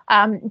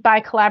by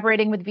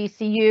collaborating with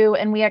VCU.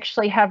 And we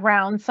actually have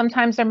rounds.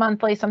 Sometimes they're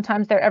monthly,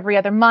 sometimes they're every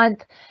other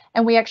month.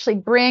 And we actually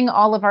bring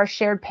all of our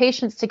shared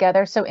patients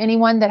together. So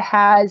anyone that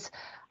has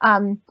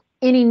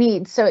any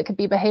needs, so it could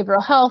be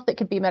behavioral health, it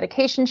could be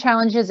medication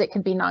challenges, it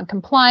could be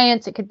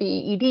non-compliance, it could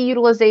be ED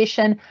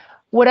utilization,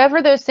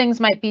 whatever those things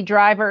might be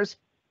drivers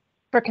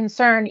for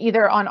concern,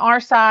 either on our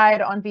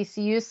side, on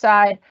VCU's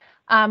side,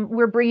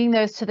 we're bringing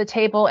those to the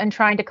table and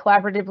trying to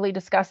collaboratively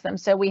discuss them.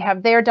 So we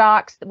have their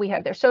docs, we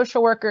have their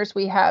social workers,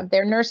 we have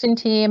their nursing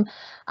team.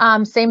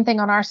 Same thing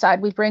on our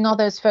side. We bring all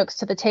those folks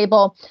to the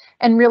table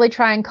and really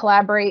try and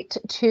collaborate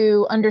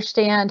to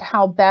understand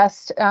how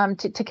best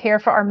to care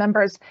for our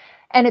members.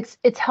 And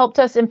it's helped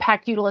us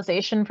impact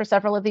utilization for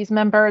several of these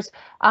members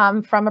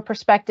from a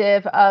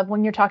perspective of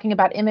when you're talking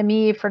about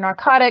MME for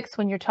narcotics,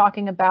 when you're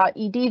talking about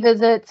ED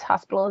visits,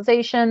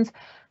 hospitalizations.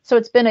 So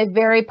it's been a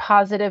very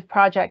positive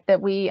project that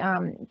we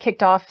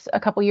kicked off a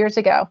couple years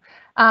ago.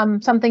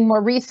 Something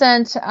more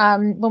recent,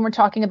 when we're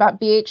talking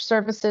about BH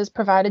services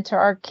provided to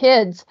our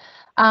kids,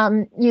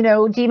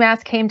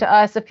 DMAS came to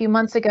us a few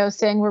months ago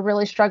saying we're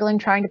really struggling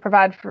trying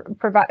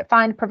to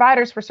find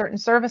providers for certain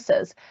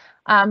services.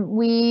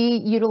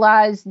 We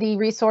utilize the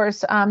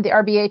resource, the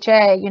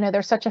RBHA.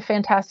 They're such a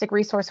fantastic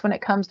resource when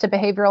it comes to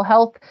behavioral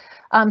health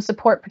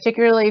support,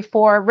 particularly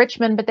for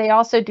Richmond, but they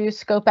also do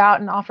scope out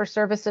and offer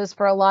services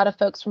for a lot of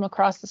folks from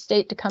across the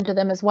state to come to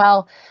them as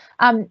well.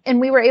 And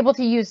we were able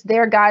to use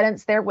their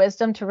guidance, their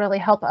wisdom to really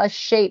help us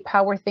shape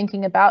how we're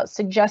thinking about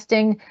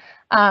suggesting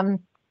and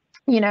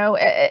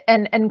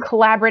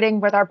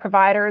collaborating with our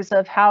providers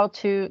of how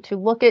to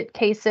look at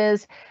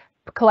cases,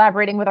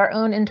 collaborating with our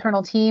own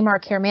internal team, our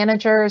care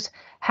managers,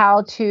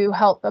 how to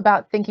help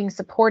about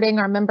supporting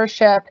our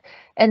membership.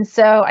 And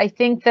so I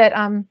think that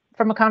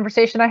from a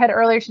conversation I had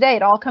earlier today,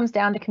 it all comes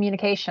down to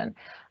communication.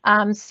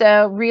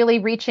 So really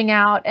reaching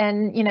out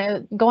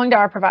and, going to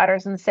our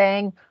providers and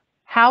saying,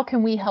 how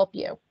can we help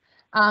you?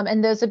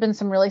 And those have been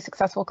some really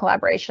successful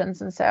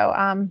collaborations. And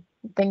so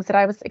things that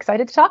I was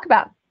excited to talk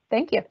about.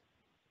 Thank you.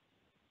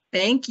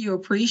 Thank you.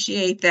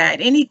 Appreciate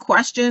that. Any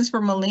questions for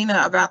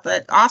Melina about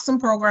that awesome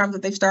program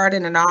that they've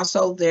started and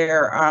also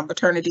their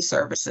maternity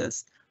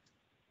services?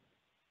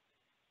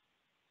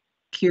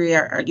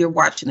 Kyria, you're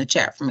watching the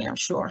chat for me, I'm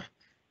sure.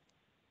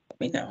 Let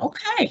me know.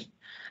 Okay.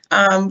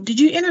 Did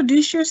you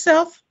introduce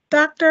yourself,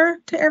 Doctor,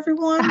 to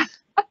everyone?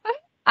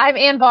 I'm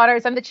Ann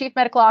Vaughters. I'm the Chief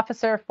Medical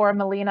Officer for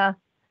Melina.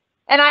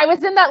 And I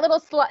was in that little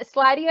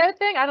slideo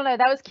thing. I don't know.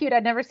 That was cute.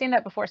 I'd never seen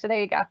that before. So there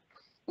you go.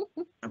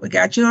 We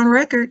got you on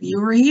record. You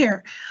were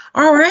here.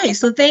 All right.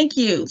 So thank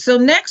you. So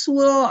next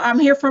we'll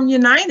hear from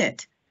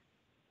United.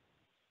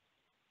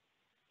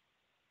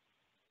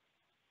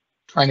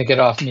 Trying to get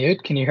off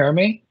mute. Can you hear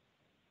me?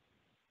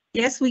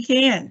 Yes, we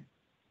can.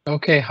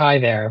 Okay. Hi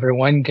there,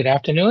 everyone. Good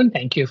afternoon.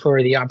 Thank you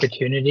for the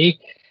opportunity.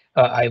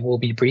 I will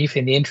be brief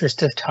in the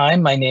interest of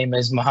time. My name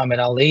is Muhammad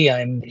Ali.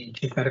 I'm the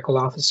Chief Medical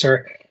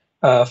Officer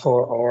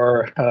for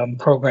our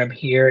program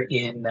here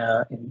in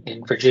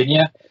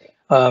Virginia.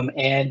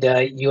 And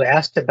you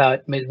asked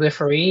about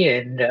midwifery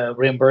and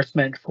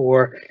reimbursement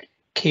for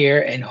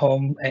care and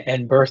home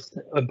and birth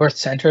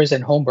centers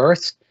and home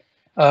births.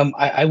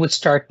 I would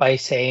start by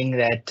saying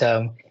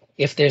that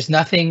if there's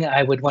nothing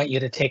I would want you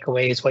to take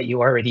away is what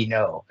you already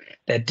know,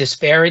 that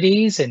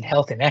disparities and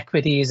health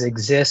inequities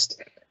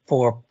exist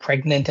for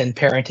pregnant and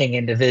parenting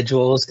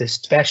individuals,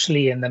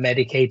 especially in the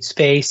Medicaid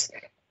space.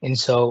 And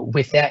so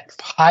with that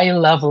high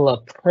level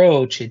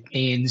approach, it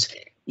means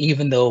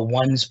even though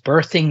one's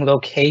birthing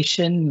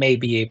location may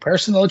be a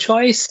personal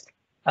choice,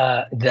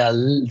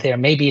 there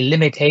may be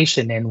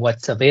limitation in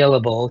what's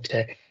available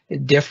to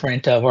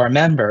different of our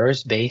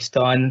members based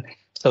on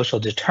social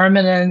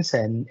determinants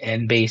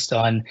and based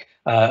on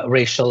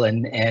racial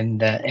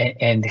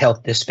and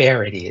health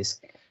disparities.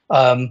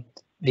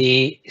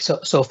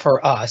 So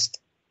for us,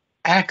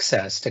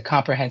 access to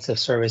comprehensive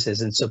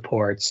services and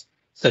supports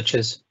such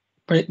as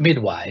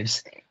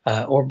midwives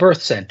or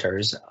birth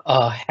centers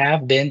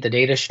have been, the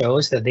data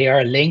shows that they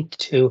are linked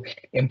to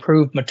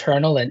improved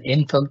maternal and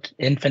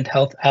infant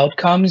health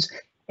outcomes.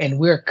 And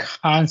we're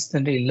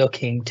constantly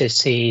looking to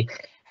see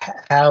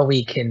how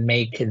we can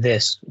make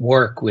this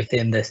work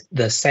within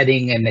the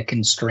setting and the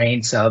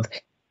constraints of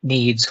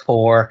needs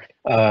for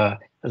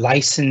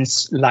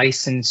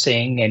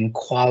licensing and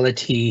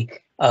quality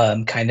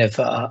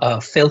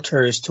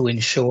filters to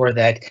ensure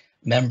that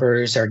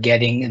members are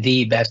getting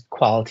the best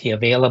quality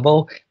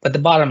available. But the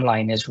bottom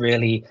line is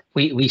really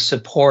we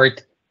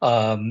support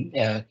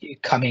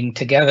coming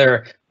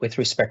together with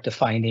respect to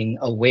finding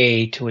a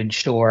way to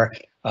ensure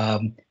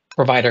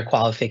provider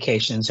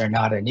qualifications are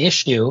not an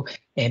issue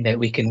and that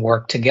we can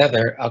work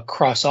together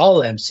across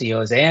all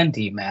MCOs and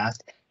DMAS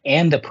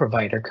and the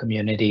provider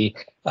community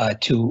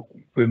to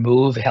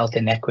remove health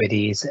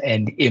inequities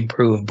and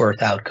improve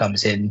birth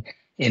outcomes in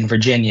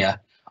Virginia.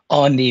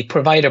 On the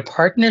provider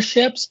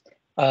partnerships,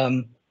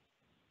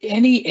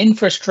 any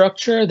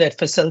infrastructure that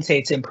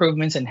facilitates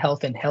improvements in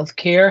health and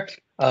healthcare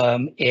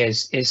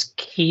is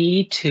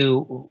key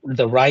to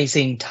the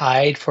rising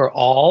tide for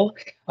all.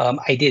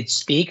 I did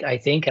speak, I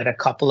think, at a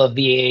couple of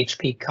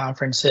VAHP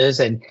conferences,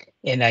 and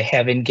I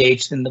have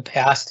engaged in the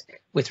past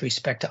with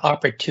respect to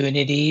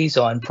opportunities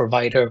on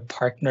provider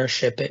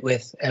partnership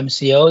with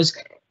MCOs.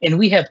 And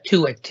we have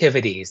two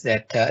activities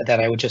that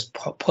I would just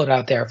put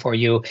out there for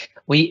you.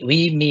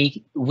 We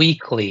meet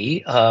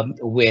weekly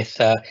with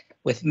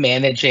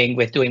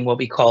doing what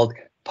we called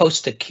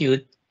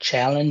post-acute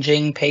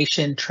challenging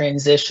patient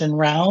transition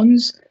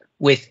rounds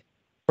with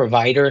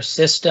provider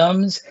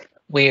systems,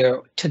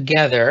 where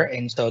together,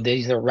 and so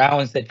these are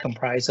rounds that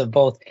comprise of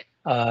both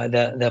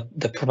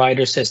the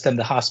provider system,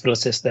 the hospital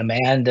system,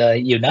 and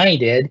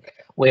United,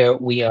 where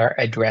we are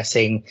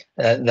addressing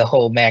the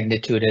whole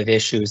magnitude of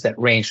issues that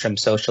range from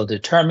social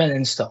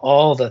determinants to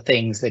all the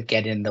things that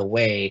get in the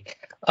way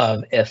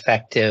of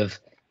effective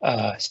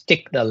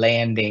stick the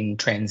landing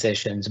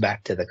transitions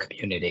back to the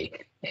community.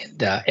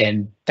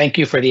 And thank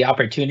you for the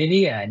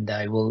opportunity, and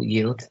I will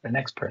yield to the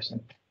next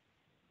person.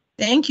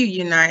 Thank you,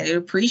 United.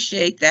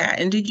 Appreciate that.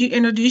 And did you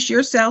introduce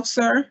yourself,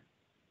 sir?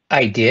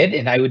 I did,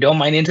 and I don't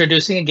mind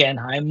introducing again.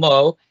 I'm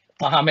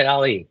Muhammad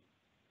Ali,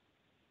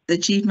 the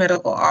Chief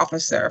Medical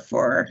Officer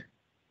for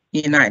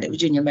United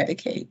Virginia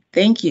Medicaid.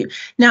 Thank you.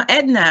 Now,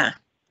 Edna.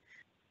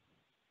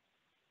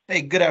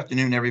 Hey, good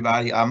afternoon,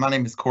 everybody. My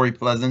name is Corey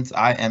Pleasance.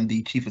 I am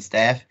the Chief of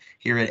Staff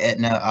here at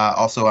Aetna.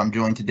 Also, I'm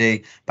joined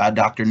today by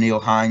Dr. Neil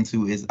Hines,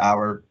 who is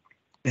our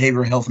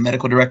Behavioral Health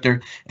Medical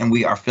Director, and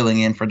we are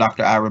filling in for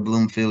Dr. Ira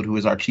Bloomfield, who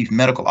is our Chief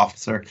Medical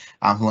Officer,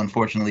 who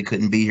unfortunately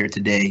couldn't be here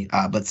today,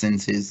 but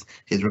sends his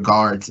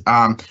regards.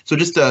 So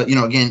just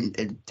again,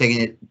 taking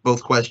it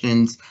both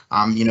questions,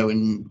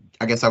 and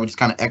I guess I would just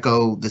kind of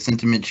echo the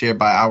sentiment shared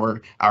by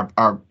our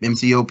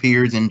MCO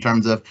peers in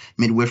terms of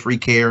midwifery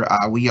care.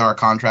 We are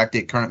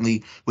contracted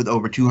currently with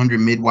over 200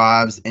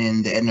 midwives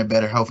in the Aetna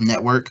Better Health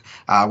Network.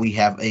 We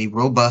have a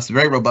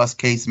very robust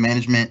case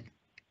management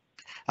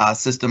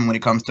system when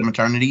it comes to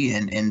maternity,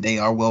 and they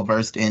are well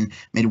versed in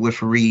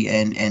midwifery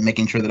and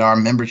making sure that our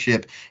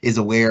membership is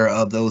aware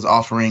of those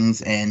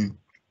offerings, and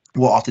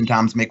will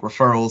oftentimes make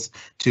referrals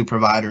to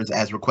providers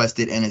as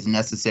requested and as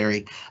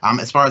necessary.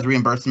 As far as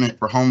reimbursement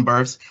for home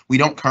births, we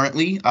don't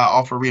currently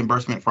offer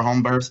reimbursement for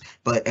home births,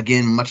 but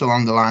again, much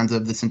along the lines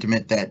of the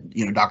sentiment that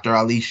Dr.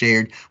 Ali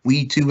shared,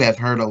 we too have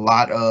heard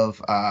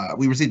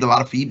we received a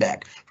lot of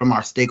feedback from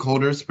our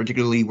stakeholders,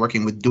 particularly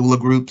working with doula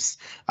groups,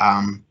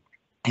 and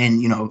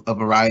a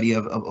variety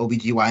of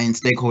OBGYN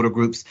stakeholder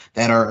groups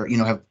that are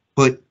have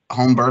put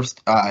home births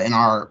in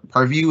our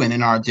purview and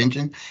in our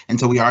attention. And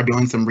so we are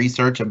doing some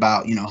research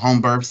about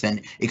home births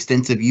and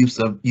extensive use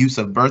of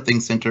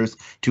birthing centers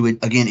to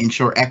again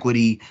ensure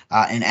equity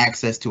and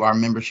access to our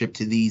membership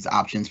to these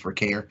options for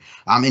care.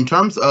 In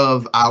terms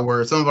of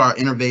some of our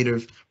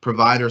innovative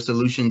provider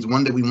solutions,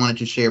 one that we wanted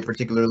to share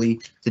particularly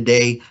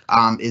today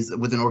is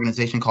with an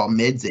organization called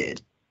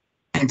MedZed.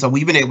 And so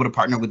we've been able to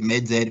partner with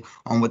MedZed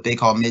on what they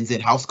call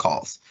MedZed house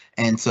calls.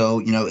 And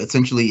so,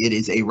 essentially it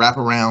is a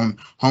wraparound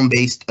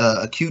home-based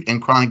acute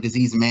and chronic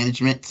disease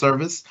management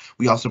service.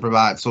 We also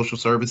provide social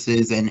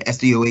services and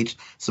SDOH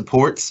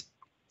supports.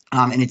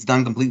 And it's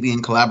done completely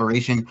in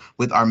collaboration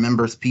with our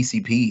members'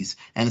 PCPs.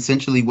 And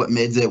essentially what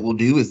MedZed will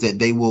do is that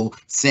they will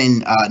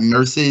send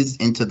nurses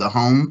into the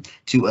home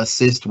to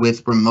assist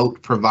with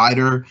remote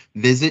provider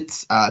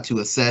visits to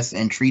assess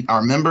and treat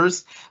our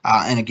members.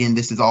 And again,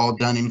 this is all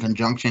done in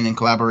conjunction and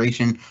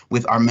collaboration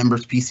with our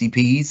members'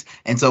 PCPs.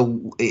 And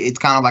so it's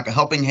kind of like a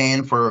helping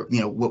hand for,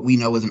 what we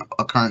know is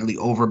a currently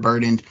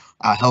overburdened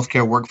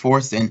healthcare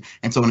workforce, and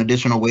so an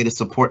additional way to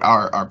support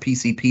our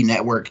PCP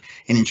network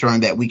in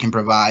ensuring that we can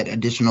provide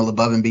additional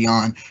above and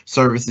beyond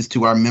services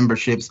to our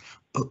members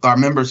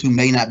who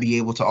may not be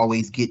able to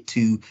always get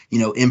to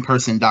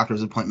in-person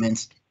doctor's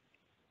appointments,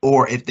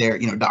 or if their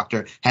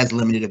doctor has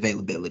limited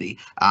availability.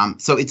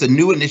 So it's a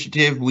new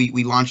initiative.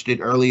 We launched it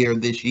earlier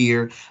this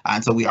year,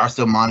 and so we are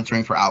still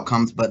monitoring for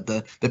outcomes. But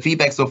the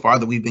feedback so far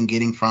that we've been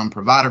getting from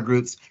provider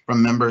groups,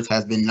 from members,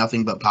 has been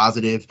nothing but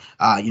positive.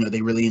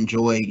 They really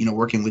enjoy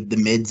working with the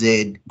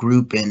MedZed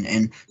group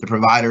and the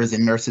providers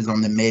and nurses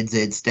on the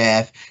MedZed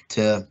staff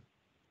to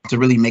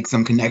really make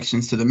some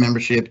connections to the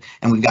membership.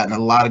 And we've gotten a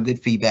lot of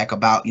good feedback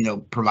about,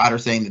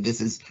 providers saying that this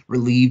has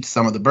relieved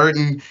some of the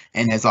burden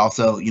and has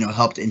also,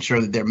 helped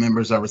ensure that their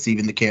members are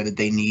receiving the care that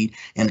they need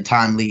in a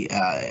timely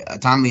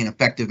and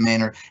effective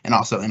manner, and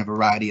also in a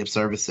variety of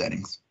service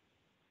settings.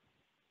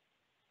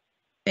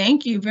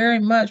 Thank you very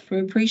much. We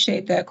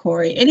appreciate that,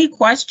 Corey. Any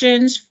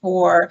questions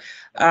for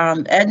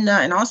Edna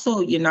and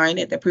also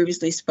United that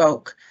previously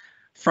spoke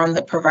from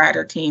the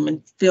provider team?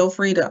 And feel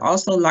free to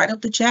also light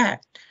up the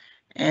chat.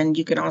 And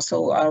you can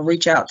also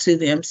reach out to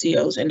the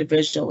MCOs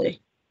individually.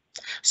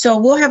 So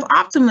we'll have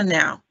Optima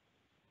now.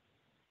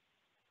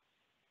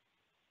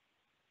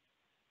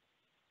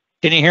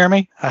 Can you hear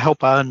me? I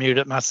hope I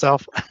unmuted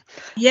myself.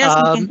 Yes,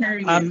 we can hear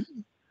you.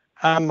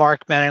 I'm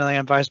Mark Manningley.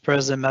 I'm Vice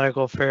President of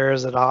Medical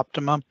Affairs at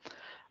Optima.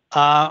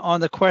 On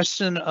the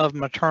question of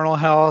maternal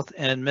health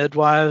and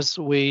midwives,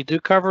 we do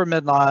cover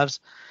midwives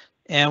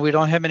and we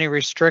don't have any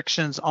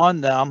restrictions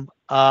on them.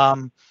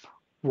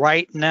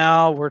 Right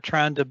now, we're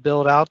trying to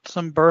build out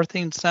some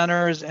birthing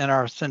centers in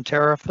our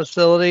Centera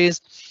facilities.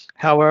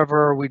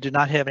 However, we do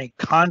not have any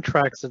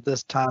contracts at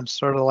this time,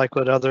 sort of like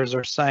what others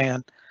are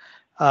saying.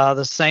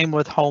 The same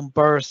with home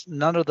births.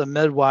 None of the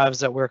midwives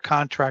that we're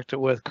contracted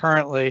with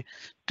currently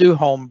do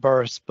home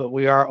births, but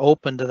we are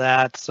open to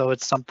that. So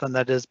it's something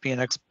that is being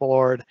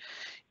explored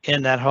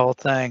in that whole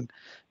thing.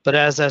 But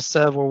as I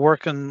said, we're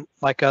working,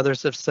 like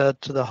others have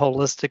said, to the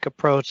holistic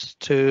approach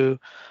to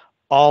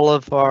all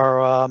of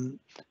our,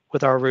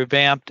 with our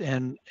revamped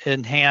and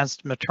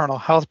enhanced maternal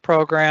health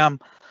program.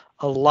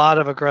 A lot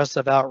of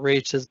aggressive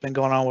outreach has been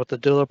going on with the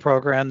doula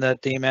program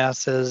that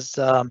DMAS has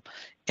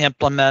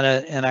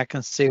implemented, and I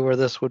can see where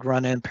this would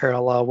run in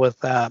parallel with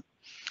that.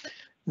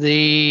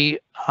 The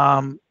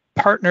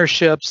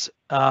partnerships,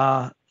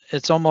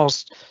 it's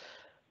almost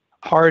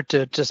hard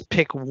to just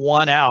pick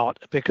one out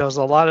because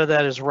a lot of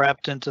that is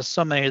wrapped into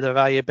so many of the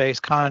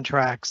value-based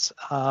contracts.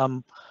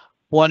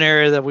 One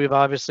area that we've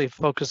obviously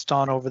focused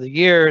on over the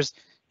years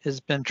has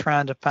been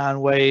trying to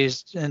find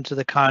ways into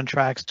the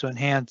contracts to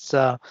enhance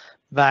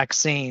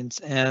vaccines.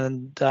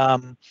 And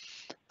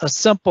a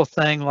simple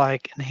thing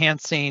like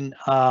enhancing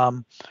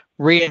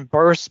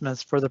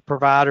reimbursements for the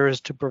providers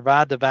to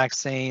provide the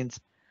vaccines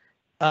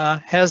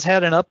has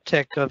had an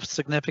uptick of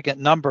significant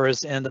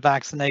numbers in the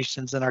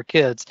vaccinations in our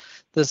kids.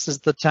 This is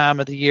the time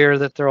of the year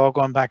that they're all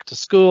going back to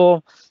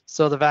school.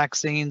 So the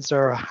vaccines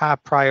are a high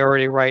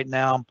priority right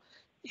now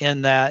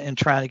in that and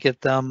trying to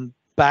get them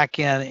back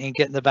in and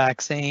getting the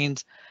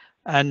vaccines.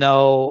 I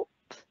know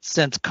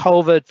since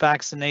COVID,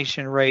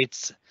 vaccination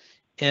rates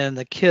in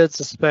the kids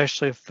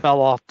especially fell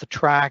off the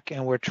track,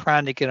 and we're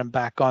trying to get them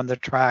back on the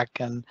track.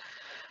 And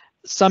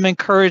some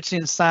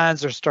encouraging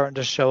signs are starting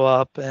to show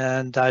up,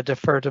 and I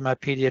defer to my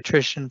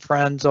pediatrician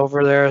friends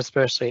over there,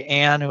 especially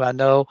Anne, who I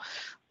know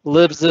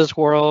lives this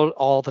world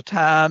all the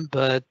time.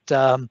 But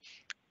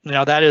you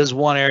know, that is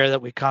one area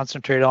that we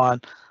concentrate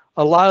on.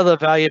 A lot of the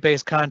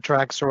value-based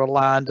contracts are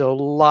aligned a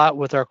lot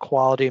with our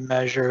quality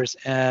measures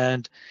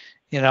and,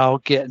 you know,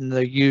 getting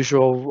the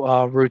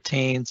usual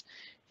routines.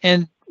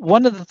 And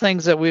one of the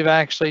things that we've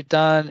actually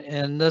done,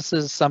 and this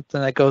is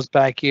something that goes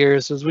back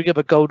years, is we give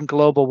a Golden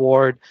Globe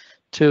Award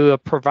to a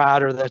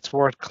provider that's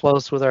worked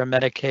close with our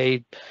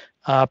Medicaid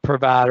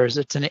providers.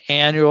 It's an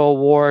annual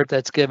award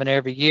that's given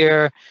every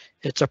year.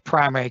 It's a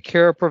primary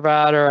care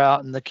provider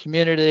out in the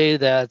community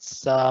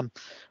that's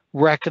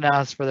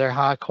recognized for their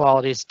high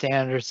quality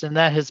standards, and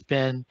that has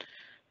been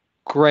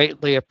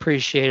greatly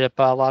appreciated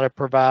by a lot of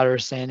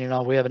providers, saying, you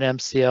know, we have an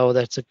MCO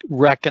that's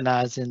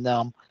recognizing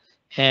them.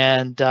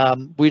 And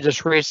we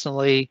just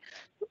recently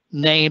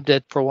named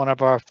it for one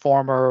of our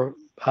former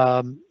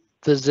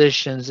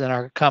physicians in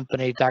our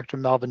company, Dr.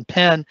 Melvin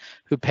Penn,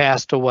 who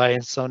passed away.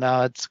 And so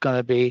now it's going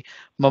to be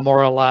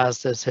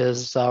memorialized as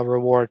his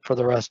reward for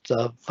the rest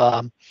of,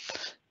 you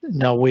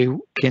know, we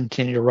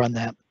continue to run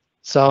that.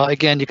 So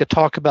again, you could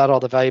talk about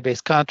all the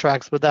value-based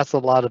contracts, but that's a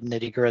lot of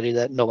nitty-gritty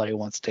that nobody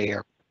wants to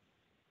hear.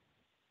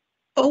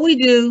 Oh, we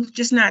do,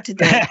 just not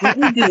today, but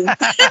we do.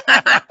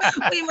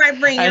 We might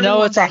bring. I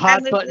know it's a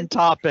hot button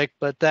topic,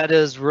 but that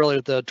is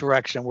really the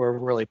direction we're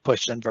really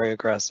pushing very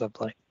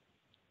aggressively.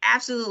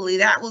 Absolutely.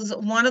 That was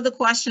one of the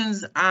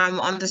questions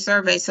on the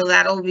survey. So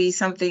that'll be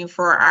something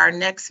for our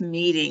next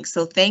meeting.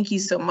 So thank you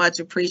so much.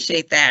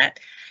 Appreciate that.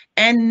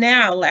 And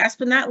now, last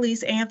but not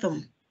least,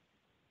 Anthem.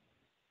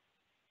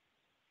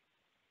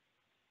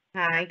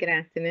 Hi, good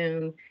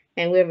afternoon.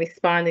 And we're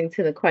responding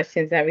to the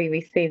questions that we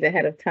received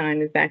ahead of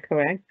time. Is that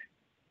correct?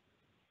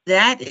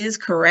 That is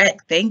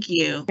correct. Thank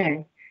you.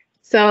 Okay.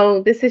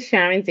 So this is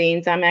Sharon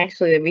Deans. I'm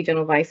actually the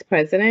Regional Vice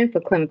President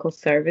for Clinical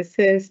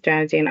Services,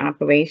 Strategy and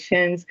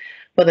Operations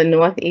for the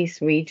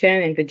Northeast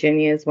region, and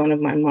Virginia is one of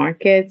my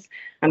markets.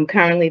 I'm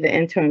currently the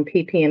interim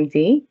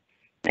PPMD,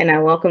 and I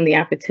welcome the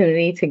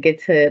opportunity to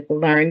get to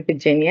learn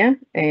Virginia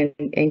and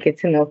get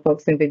to know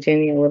folks in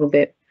Virginia a little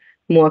bit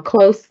more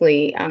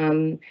closely.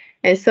 And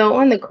so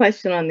on the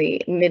question on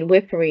the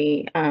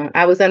midwifery,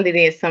 I was under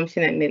the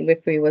assumption that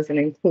midwifery was an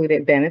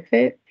included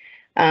benefit,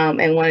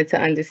 and wanted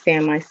to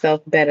understand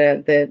myself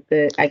better,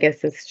 I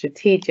guess the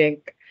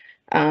strategic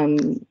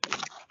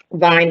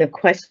line of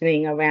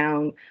questioning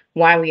around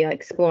why we are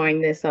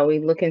exploring this. Are we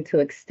looking to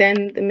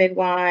extend the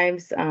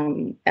midwives,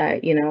 you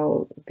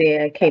know,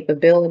 their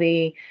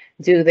capability?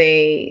 Do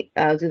they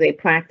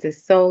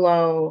practice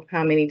solo?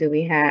 How many do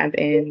we have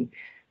in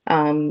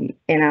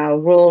our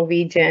rural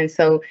region?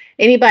 So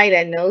anybody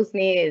that knows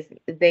me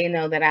they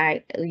know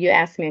that you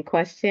ask me a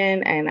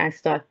question and I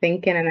start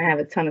thinking, and I have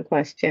a ton of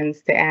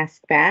questions to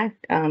ask back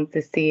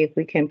to see if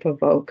we can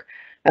provoke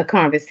a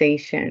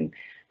conversation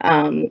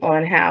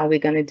on how we're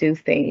going to do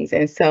things.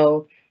 And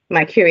so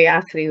my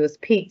curiosity was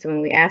piqued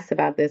when we asked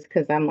about this,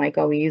 because I'm like,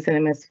 are we using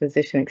them as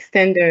physician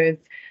extenders?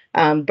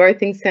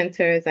 Birthing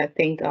centers, I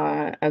think,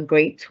 are a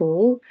great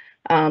tool.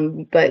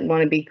 But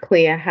want to be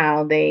clear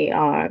how they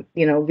are,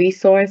 you know,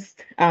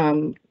 resourced,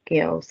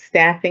 you know,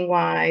 staffing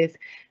wise,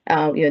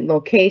 you know,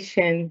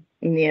 location,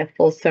 near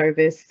full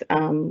service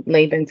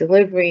labor and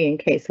delivery in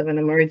case of an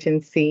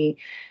emergency,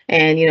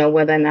 and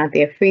whether or not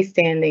they're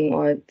freestanding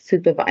or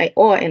supervised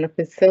or in a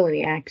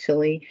facility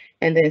actually,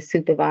 and then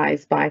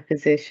supervised by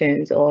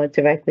physicians or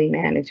directly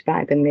managed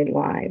by the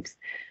midwives.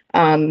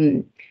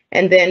 And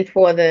then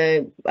for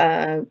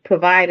the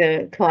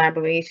provider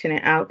collaboration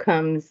and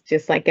outcomes,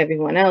 just like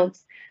everyone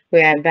else,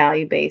 we're at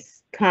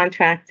value-based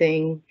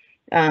contracting.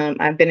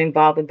 I've been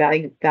involved with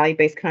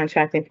value-based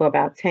contracting for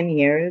about 10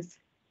 years.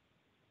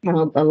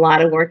 A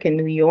lot of work in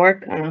New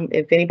York.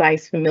 If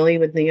anybody's familiar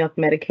with New York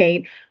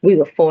Medicaid, we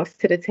were forced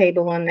to the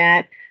table on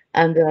that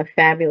under a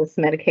fabulous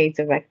Medicaid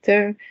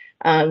director.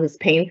 It was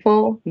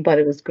painful, but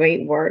it was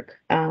great work.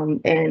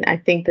 And I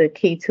think the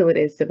key to it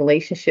is the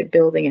relationship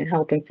building and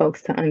helping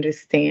folks to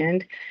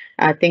understand.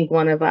 I think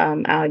one of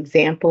our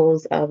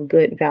examples of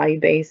good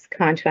value-based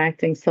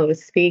contracting, so to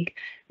speak,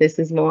 this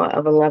is more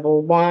of a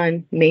level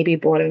 1, maybe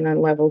bordering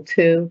on level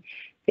 2,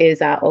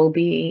 is our OB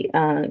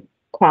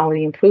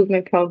quality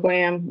improvement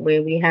program,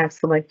 where we have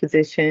select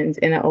physicians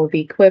in an OB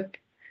QIP.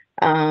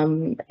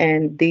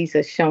 And these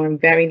are showing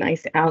very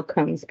nice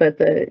outcomes, but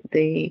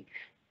the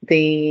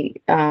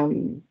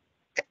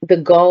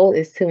goal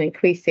is to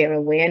increase their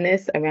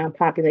awareness around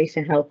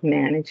population health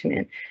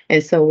management.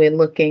 And so we're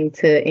looking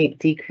to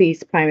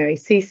decrease primary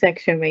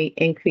C-section rate,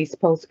 increase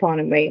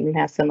postpartum rate, and we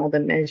have some other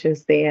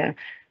measures there.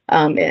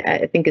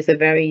 I think it's a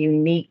very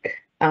unique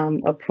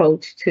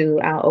approach to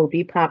our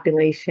OB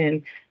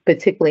population,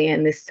 particularly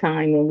in this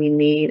time when we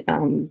need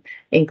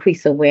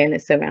increased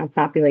awareness around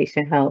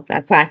population health.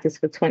 I practiced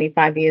for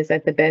 25 years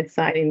at the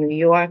bedside in New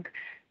York.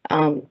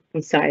 I'm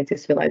sorry, I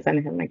just realized I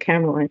didn't have my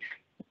camera on.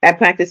 I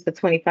practiced for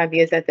 25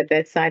 years at the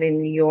bedside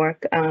in New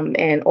York,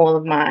 and all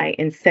of my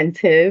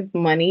incentive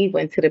money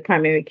went to the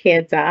primary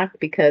care doc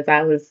because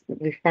I was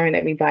referring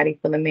everybody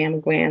for the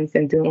mammograms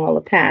and doing all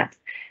the PAPs,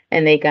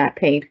 and they got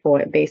paid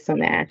for it based on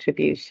the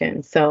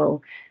attribution.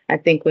 So I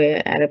think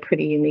we're at a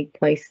pretty unique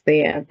place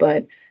there,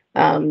 but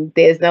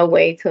there's no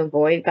way to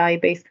avoid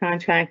value-based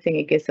contracting.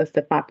 It gets us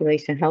to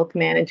population health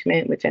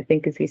management, which I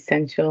think is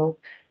essential.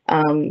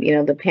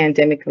 The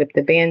pandemic ripped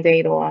the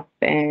Band-Aid off,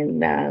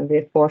 and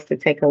we're forced to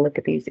take a look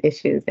at these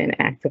issues and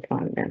act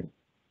upon them.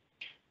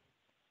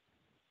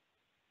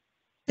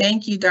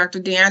 Thank you, Dr.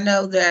 D. I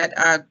know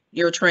that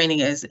your training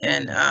is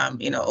in,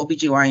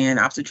 OBGYN,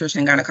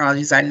 obstetrician,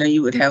 gynecologist. I know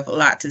you would have a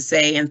lot to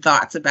say and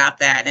thoughts about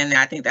that. And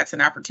I think that's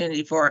an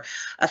opportunity for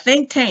a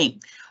think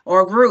tank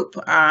or a group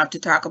to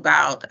talk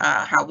about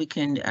how we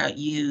can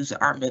use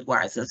our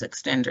midwives as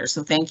extenders.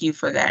 So thank you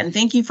for that. And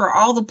thank you for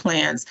all the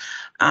plans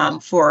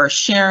for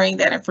sharing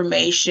that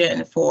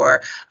information,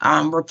 for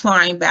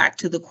replying back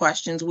to the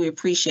questions. We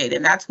appreciate it.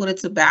 And that's what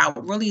it's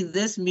about. Really,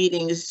 this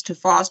meeting is to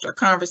foster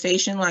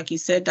conversation, like you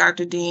said,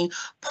 Dr. Dean,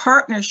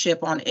 partnership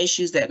on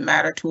issues that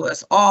matter to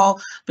us all,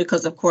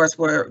 because of course,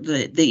 we're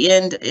the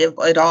end of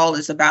it all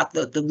is about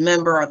the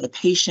member or the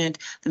patient,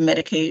 the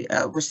Medicaid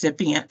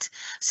recipient.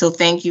 So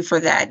thank you for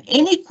that.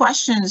 Any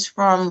questions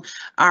from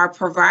our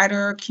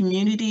provider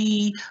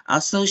community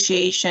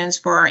associations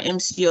for our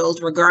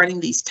MCOs regarding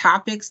these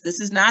topics? This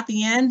is not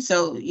the end.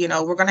 So,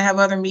 we're going to have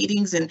other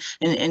meetings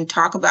and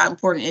talk about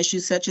important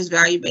issues such as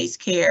value-based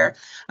care,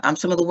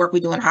 some of the work we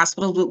do in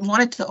hospitals. We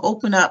wanted to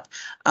open up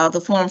the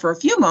forum for a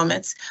few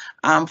moments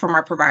from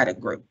our provider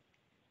group.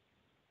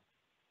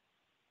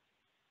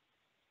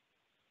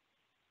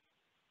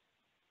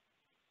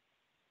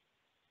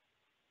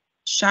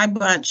 Shy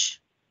bunch.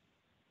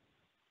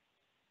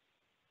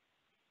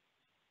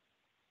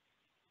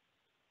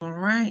 All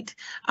right.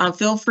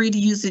 Feel free to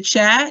use the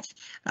chat.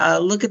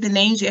 Look at the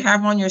names you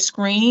have on your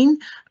screen.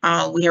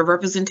 We have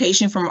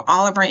representation from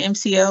all of our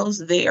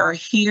MCOs. They are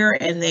here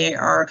and they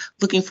are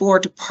looking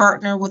forward to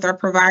partner with our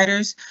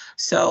providers.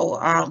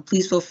 So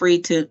please feel free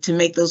to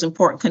make those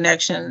important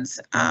connections.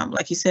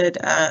 Like you said,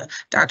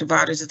 Dr.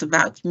 Vaughters, it's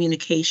about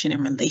communication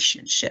and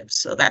relationships.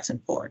 So that's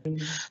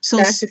important. So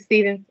Dr.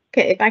 Stevens,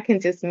 if I can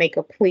just make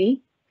a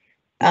plea.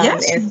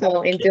 Yes. And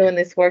so in doing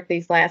this work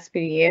these last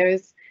few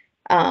years,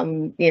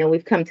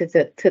 we've come to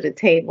the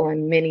table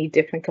in many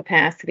different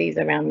capacities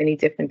around many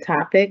different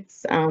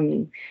topics.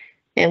 And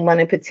one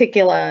in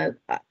particular,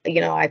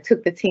 I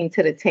took the team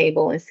to the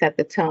table and set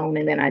the tone,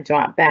 and then I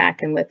dropped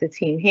back and let the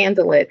team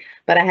handle it.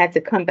 But I had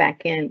to come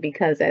back in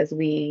because as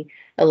we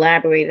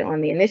elaborated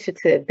on the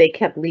initiative, they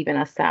kept leaving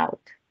us out.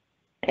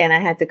 And I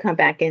had to come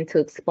back in to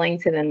explain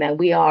to them that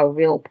we are a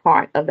real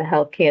part of the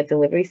healthcare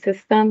delivery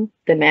system,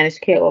 the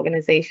managed care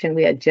organization.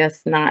 We are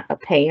just not a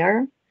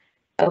payer.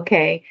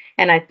 Okay.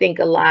 And I think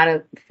a lot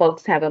of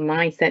folks have a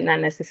mindset, not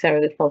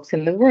necessarily the folks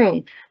in the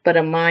room, but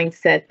a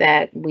mindset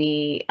that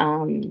we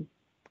only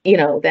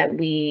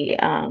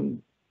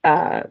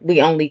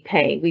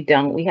pay. We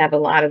don't. We have a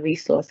lot of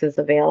resources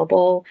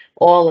available.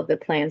 All of the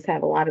plans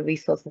have a lot of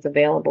resources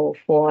available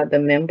for the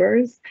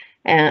members.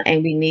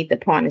 And we need the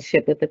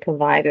partnership with the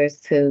providers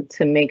to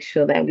make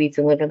sure that we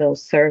deliver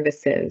those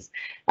services.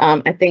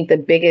 I think the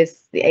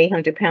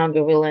 800-pound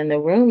gorilla in the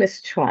room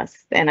is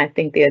trust. And I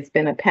think there's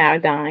been a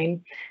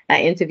paradigm.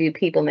 I interview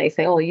people and they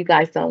say, oh, you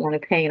guys don't want to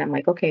pay. And I'm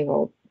like, okay,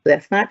 well,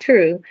 That's not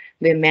true.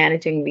 They're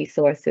managing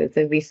resources.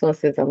 The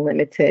resources are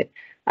limited.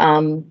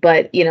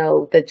 But you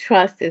know, the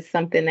trust is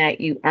something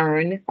that you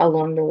earn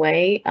along the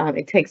way.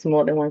 It takes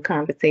more than one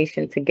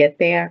conversation to get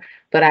there.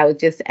 But I would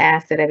just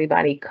ask that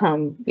everybody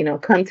come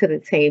to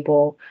the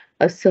table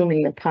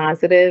assuming the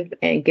positive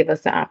and give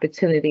us the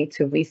opportunity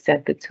to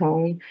reset the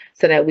tone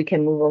so that we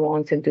can move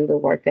along to do the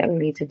work that we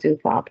need to do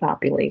for our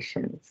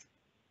populations.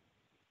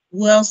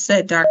 Well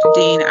said, Dr.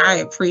 Dean. I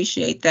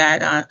appreciate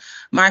that.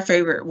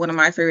 One of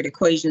my favorite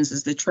equations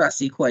is the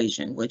trust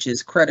equation, which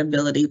is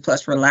credibility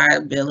plus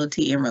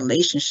reliability in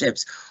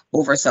relationships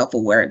over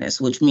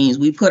self-awareness, which means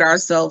we put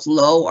ourselves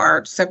low,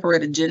 our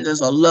separate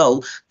agendas are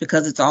low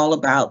because it's all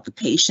about the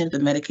patient, the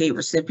Medicaid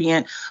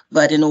recipient.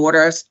 But in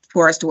order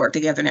for us to work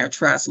together in our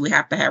trust, we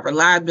have to have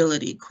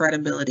reliability,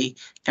 credibility,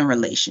 and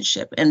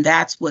relationship. And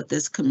that's what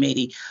this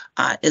committee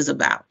is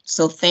about.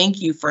 So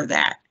thank you for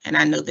that. And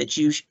I know that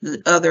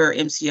the other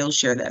MCOs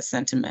share that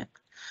sentiment.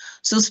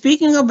 So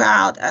speaking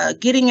about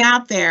getting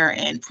out there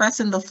and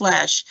pressing the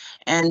flesh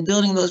and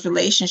building those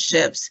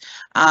relationships,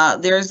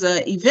 there's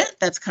an event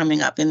that's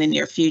coming up in the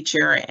near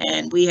future,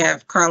 and we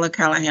have Carla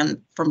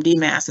Callahan from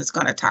DMAS that's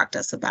going to talk to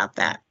us about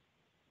that.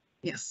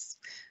 Yes.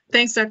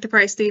 Thanks, Dr.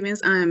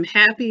 Price-Stevens. I'm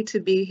happy to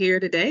be here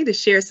today to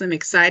share some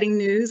exciting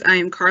news. I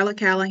am Carla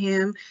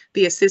Callahan,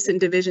 the Assistant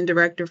Division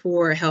Director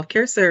for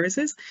Healthcare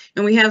Services,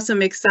 and we have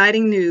some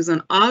exciting news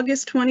on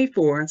August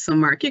 24th, so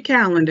mark your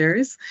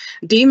calendars.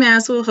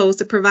 DMAS will host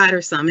a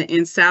Provider Summit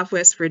in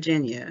Southwest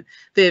Virginia.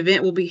 The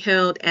event will be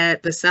held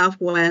at the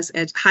Southwest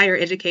Higher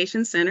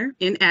Education Center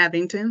in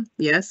Abington.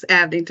 Yes,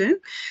 Abington.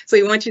 So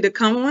we want you to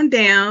come on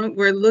down.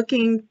 We're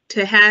looking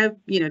to have,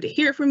 to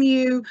hear from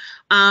you.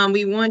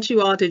 We want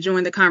you all to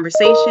join the conversation.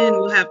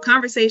 We'll have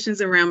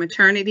conversations around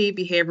maternity,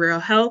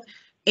 behavioral health,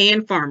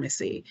 and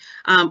pharmacy.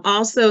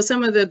 Also,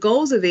 some of the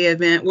goals of the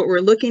event, what we're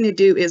looking to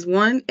do is,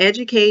 one,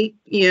 educate,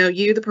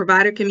 you, the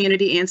provider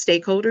community and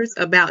stakeholders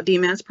about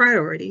DMAS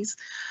priorities.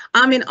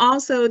 And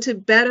also to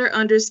better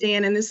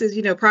understand, and this is,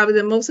 probably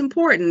the most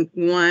important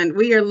one,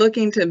 we are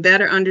looking to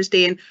better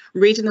understand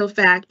regional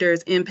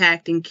factors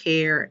impacting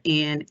care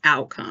and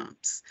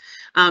outcomes.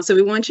 So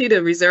we want you to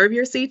reserve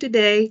your seat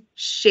today,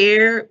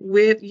 share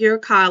with your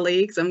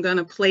colleagues. I'm going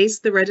to place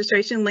the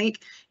registration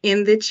link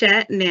in the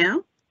chat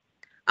now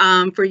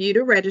for you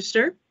to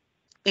register.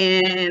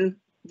 And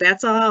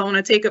that's all. I don't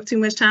want to take up too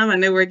much time. I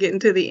know we're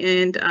getting to the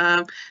end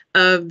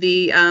of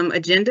the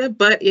agenda,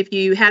 but if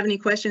you have any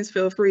questions,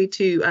 feel free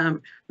to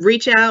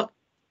reach out.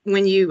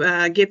 When you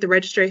get the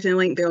registration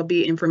link, there'll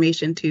be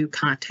information to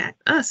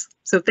contact us.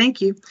 So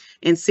thank you,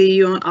 and see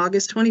you on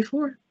August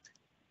 24th.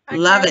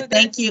 Love it.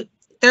 Thank you.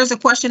 There's a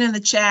question in the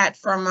chat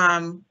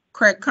from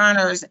Craig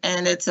Connors,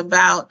 and it's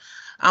about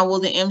will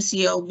the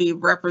MCO be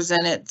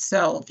represented?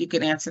 So if you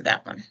could answer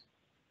that one.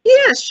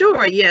 Yeah,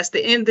 sure. Yes,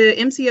 the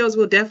MCOs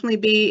will definitely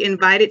be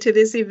invited to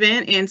this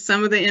event, and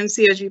some of the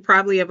MCOs you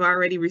probably have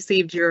already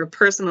received your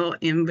personal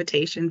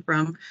invitation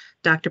from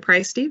Dr.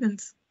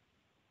 Price-Stevens.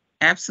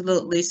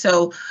 Absolutely.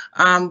 So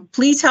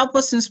please help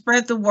us and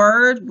spread the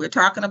word. We're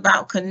talking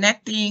about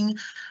connecting,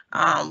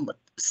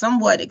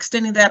 somewhat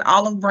extending that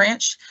olive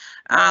branch.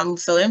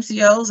 So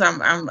MCOs,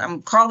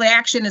 I'm call to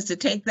action is to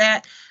take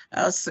that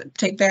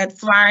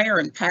flyer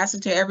and pass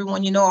it to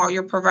everyone, all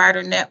your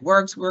provider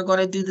networks. We're going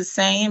to do the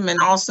same. And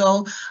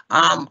also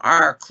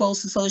our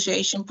close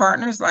association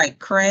partners like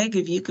Craig,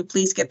 if you could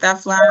please get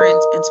that flyer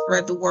and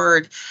spread the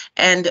word.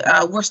 And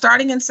we're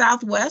starting in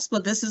Southwest,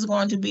 but this is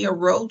going to be a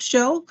road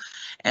show.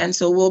 And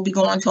so we'll be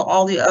going to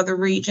all the other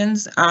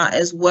regions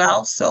as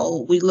well.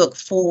 So we look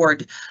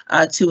forward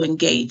to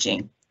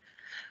engaging.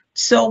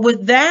 So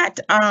with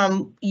that,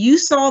 you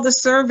saw the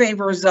survey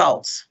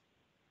results.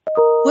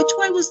 Which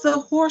way was the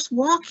horse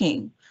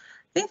walking?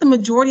 I think the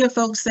majority of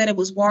folks said it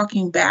was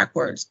walking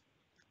backwards.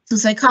 So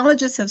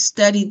psychologists have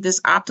studied this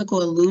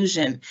optical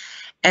illusion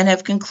and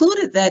have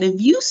concluded that if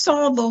you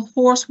saw the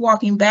horse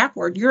walking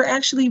backward, you're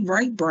actually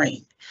right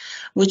brain,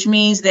 which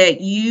means that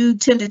you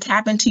tend to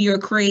tap into your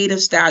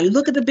creative style. You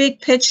look at the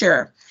big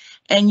picture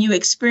and you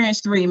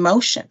experience through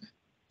emotion.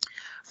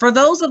 For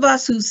those of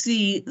us who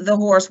see the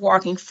horse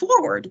walking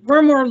forward,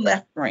 we're more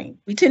left brain.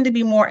 We tend to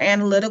be more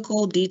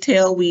analytical,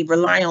 detailed. We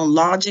rely on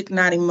logic,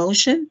 not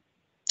emotion,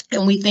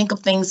 and we think of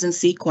things in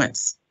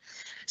sequence.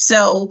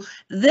 So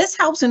this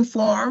helps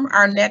inform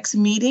our next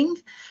meeting,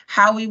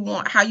 how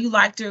you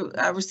like to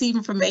receive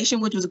information,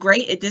 which was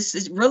great.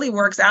 It really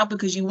works out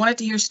because you wanted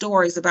to hear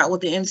stories about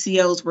what the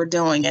MCOs were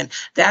doing, and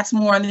that's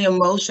more on the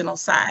emotional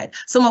side.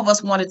 Some of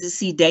us wanted to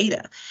see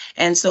data,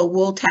 and so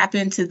we'll tap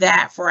into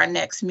that for our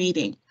next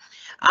meeting.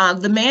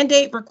 The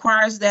mandate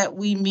requires that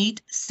we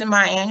meet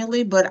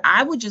semi-annually, but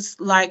I would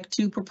just like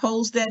to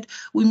propose that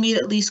we meet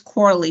at least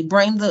quarterly,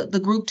 bring the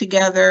group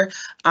together,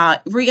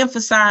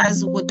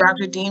 reemphasize what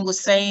Dr. Dean was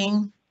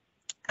saying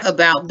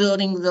about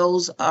building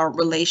those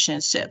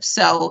relationships.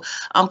 So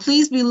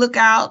please be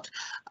lookout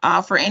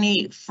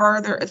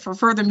for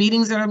further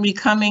meetings that are be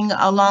coming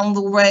along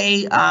the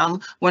way.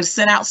 Want to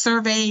send out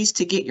surveys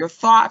to get your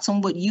thoughts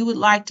on what you would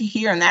like to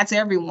hear, and that's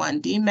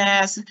everyone.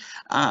 DMAS,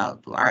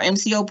 our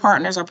MCO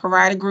partners, our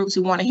provider groups.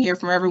 We want to hear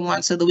from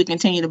everyone so that we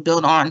continue to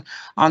build on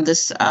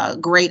this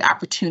great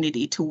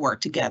opportunity to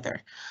work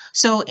together.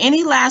 So,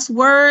 any last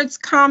words,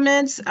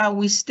 comments?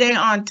 We stay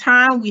on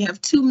time. We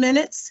have 2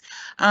 minutes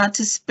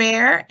to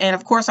spare, and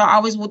of course, I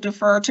always will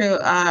defer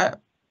to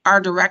our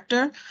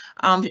director,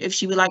 if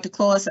she would like to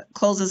close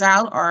us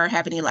out or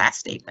have any last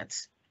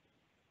statements.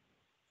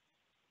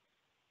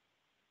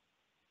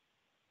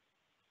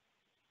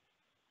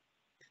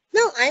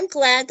 No, I'm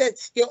glad that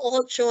you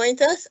all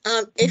joined us.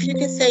 If you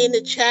can say in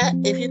the chat,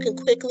 if you can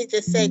quickly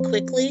just say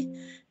quickly,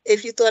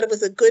 if you thought it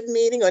was a good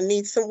meeting or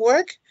need some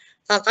work.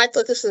 I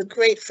thought this was a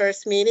great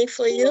first meeting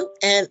for you,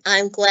 and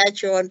I'm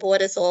glad you're on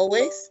board as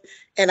always.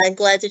 And I'm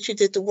glad that you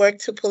did the work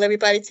to pull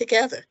everybody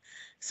together.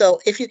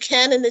 So if you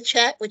can in the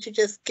chat, would you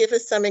just give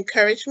us some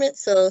encouragement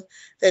so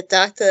that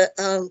Dr.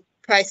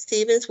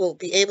 Price-Stevens will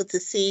be able to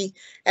see,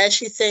 as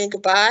she's saying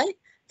goodbye,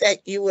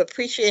 that you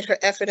appreciate her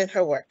effort and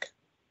her work.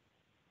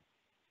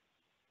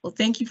 Well,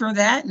 thank you for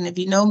that. And if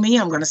you know me,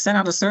 I'm going to send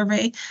out a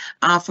survey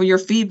for your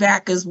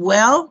feedback as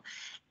well.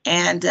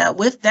 And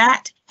with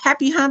that,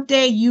 happy hump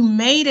day. You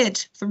made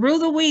it through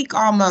the week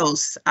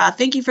almost.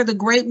 Thank you for the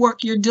great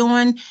work you're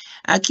doing.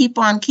 Keep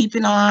on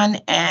keeping on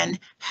and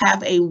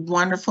have a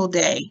wonderful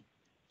day.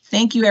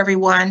 Thank you,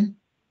 everyone.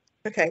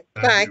 Okay,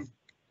 bye.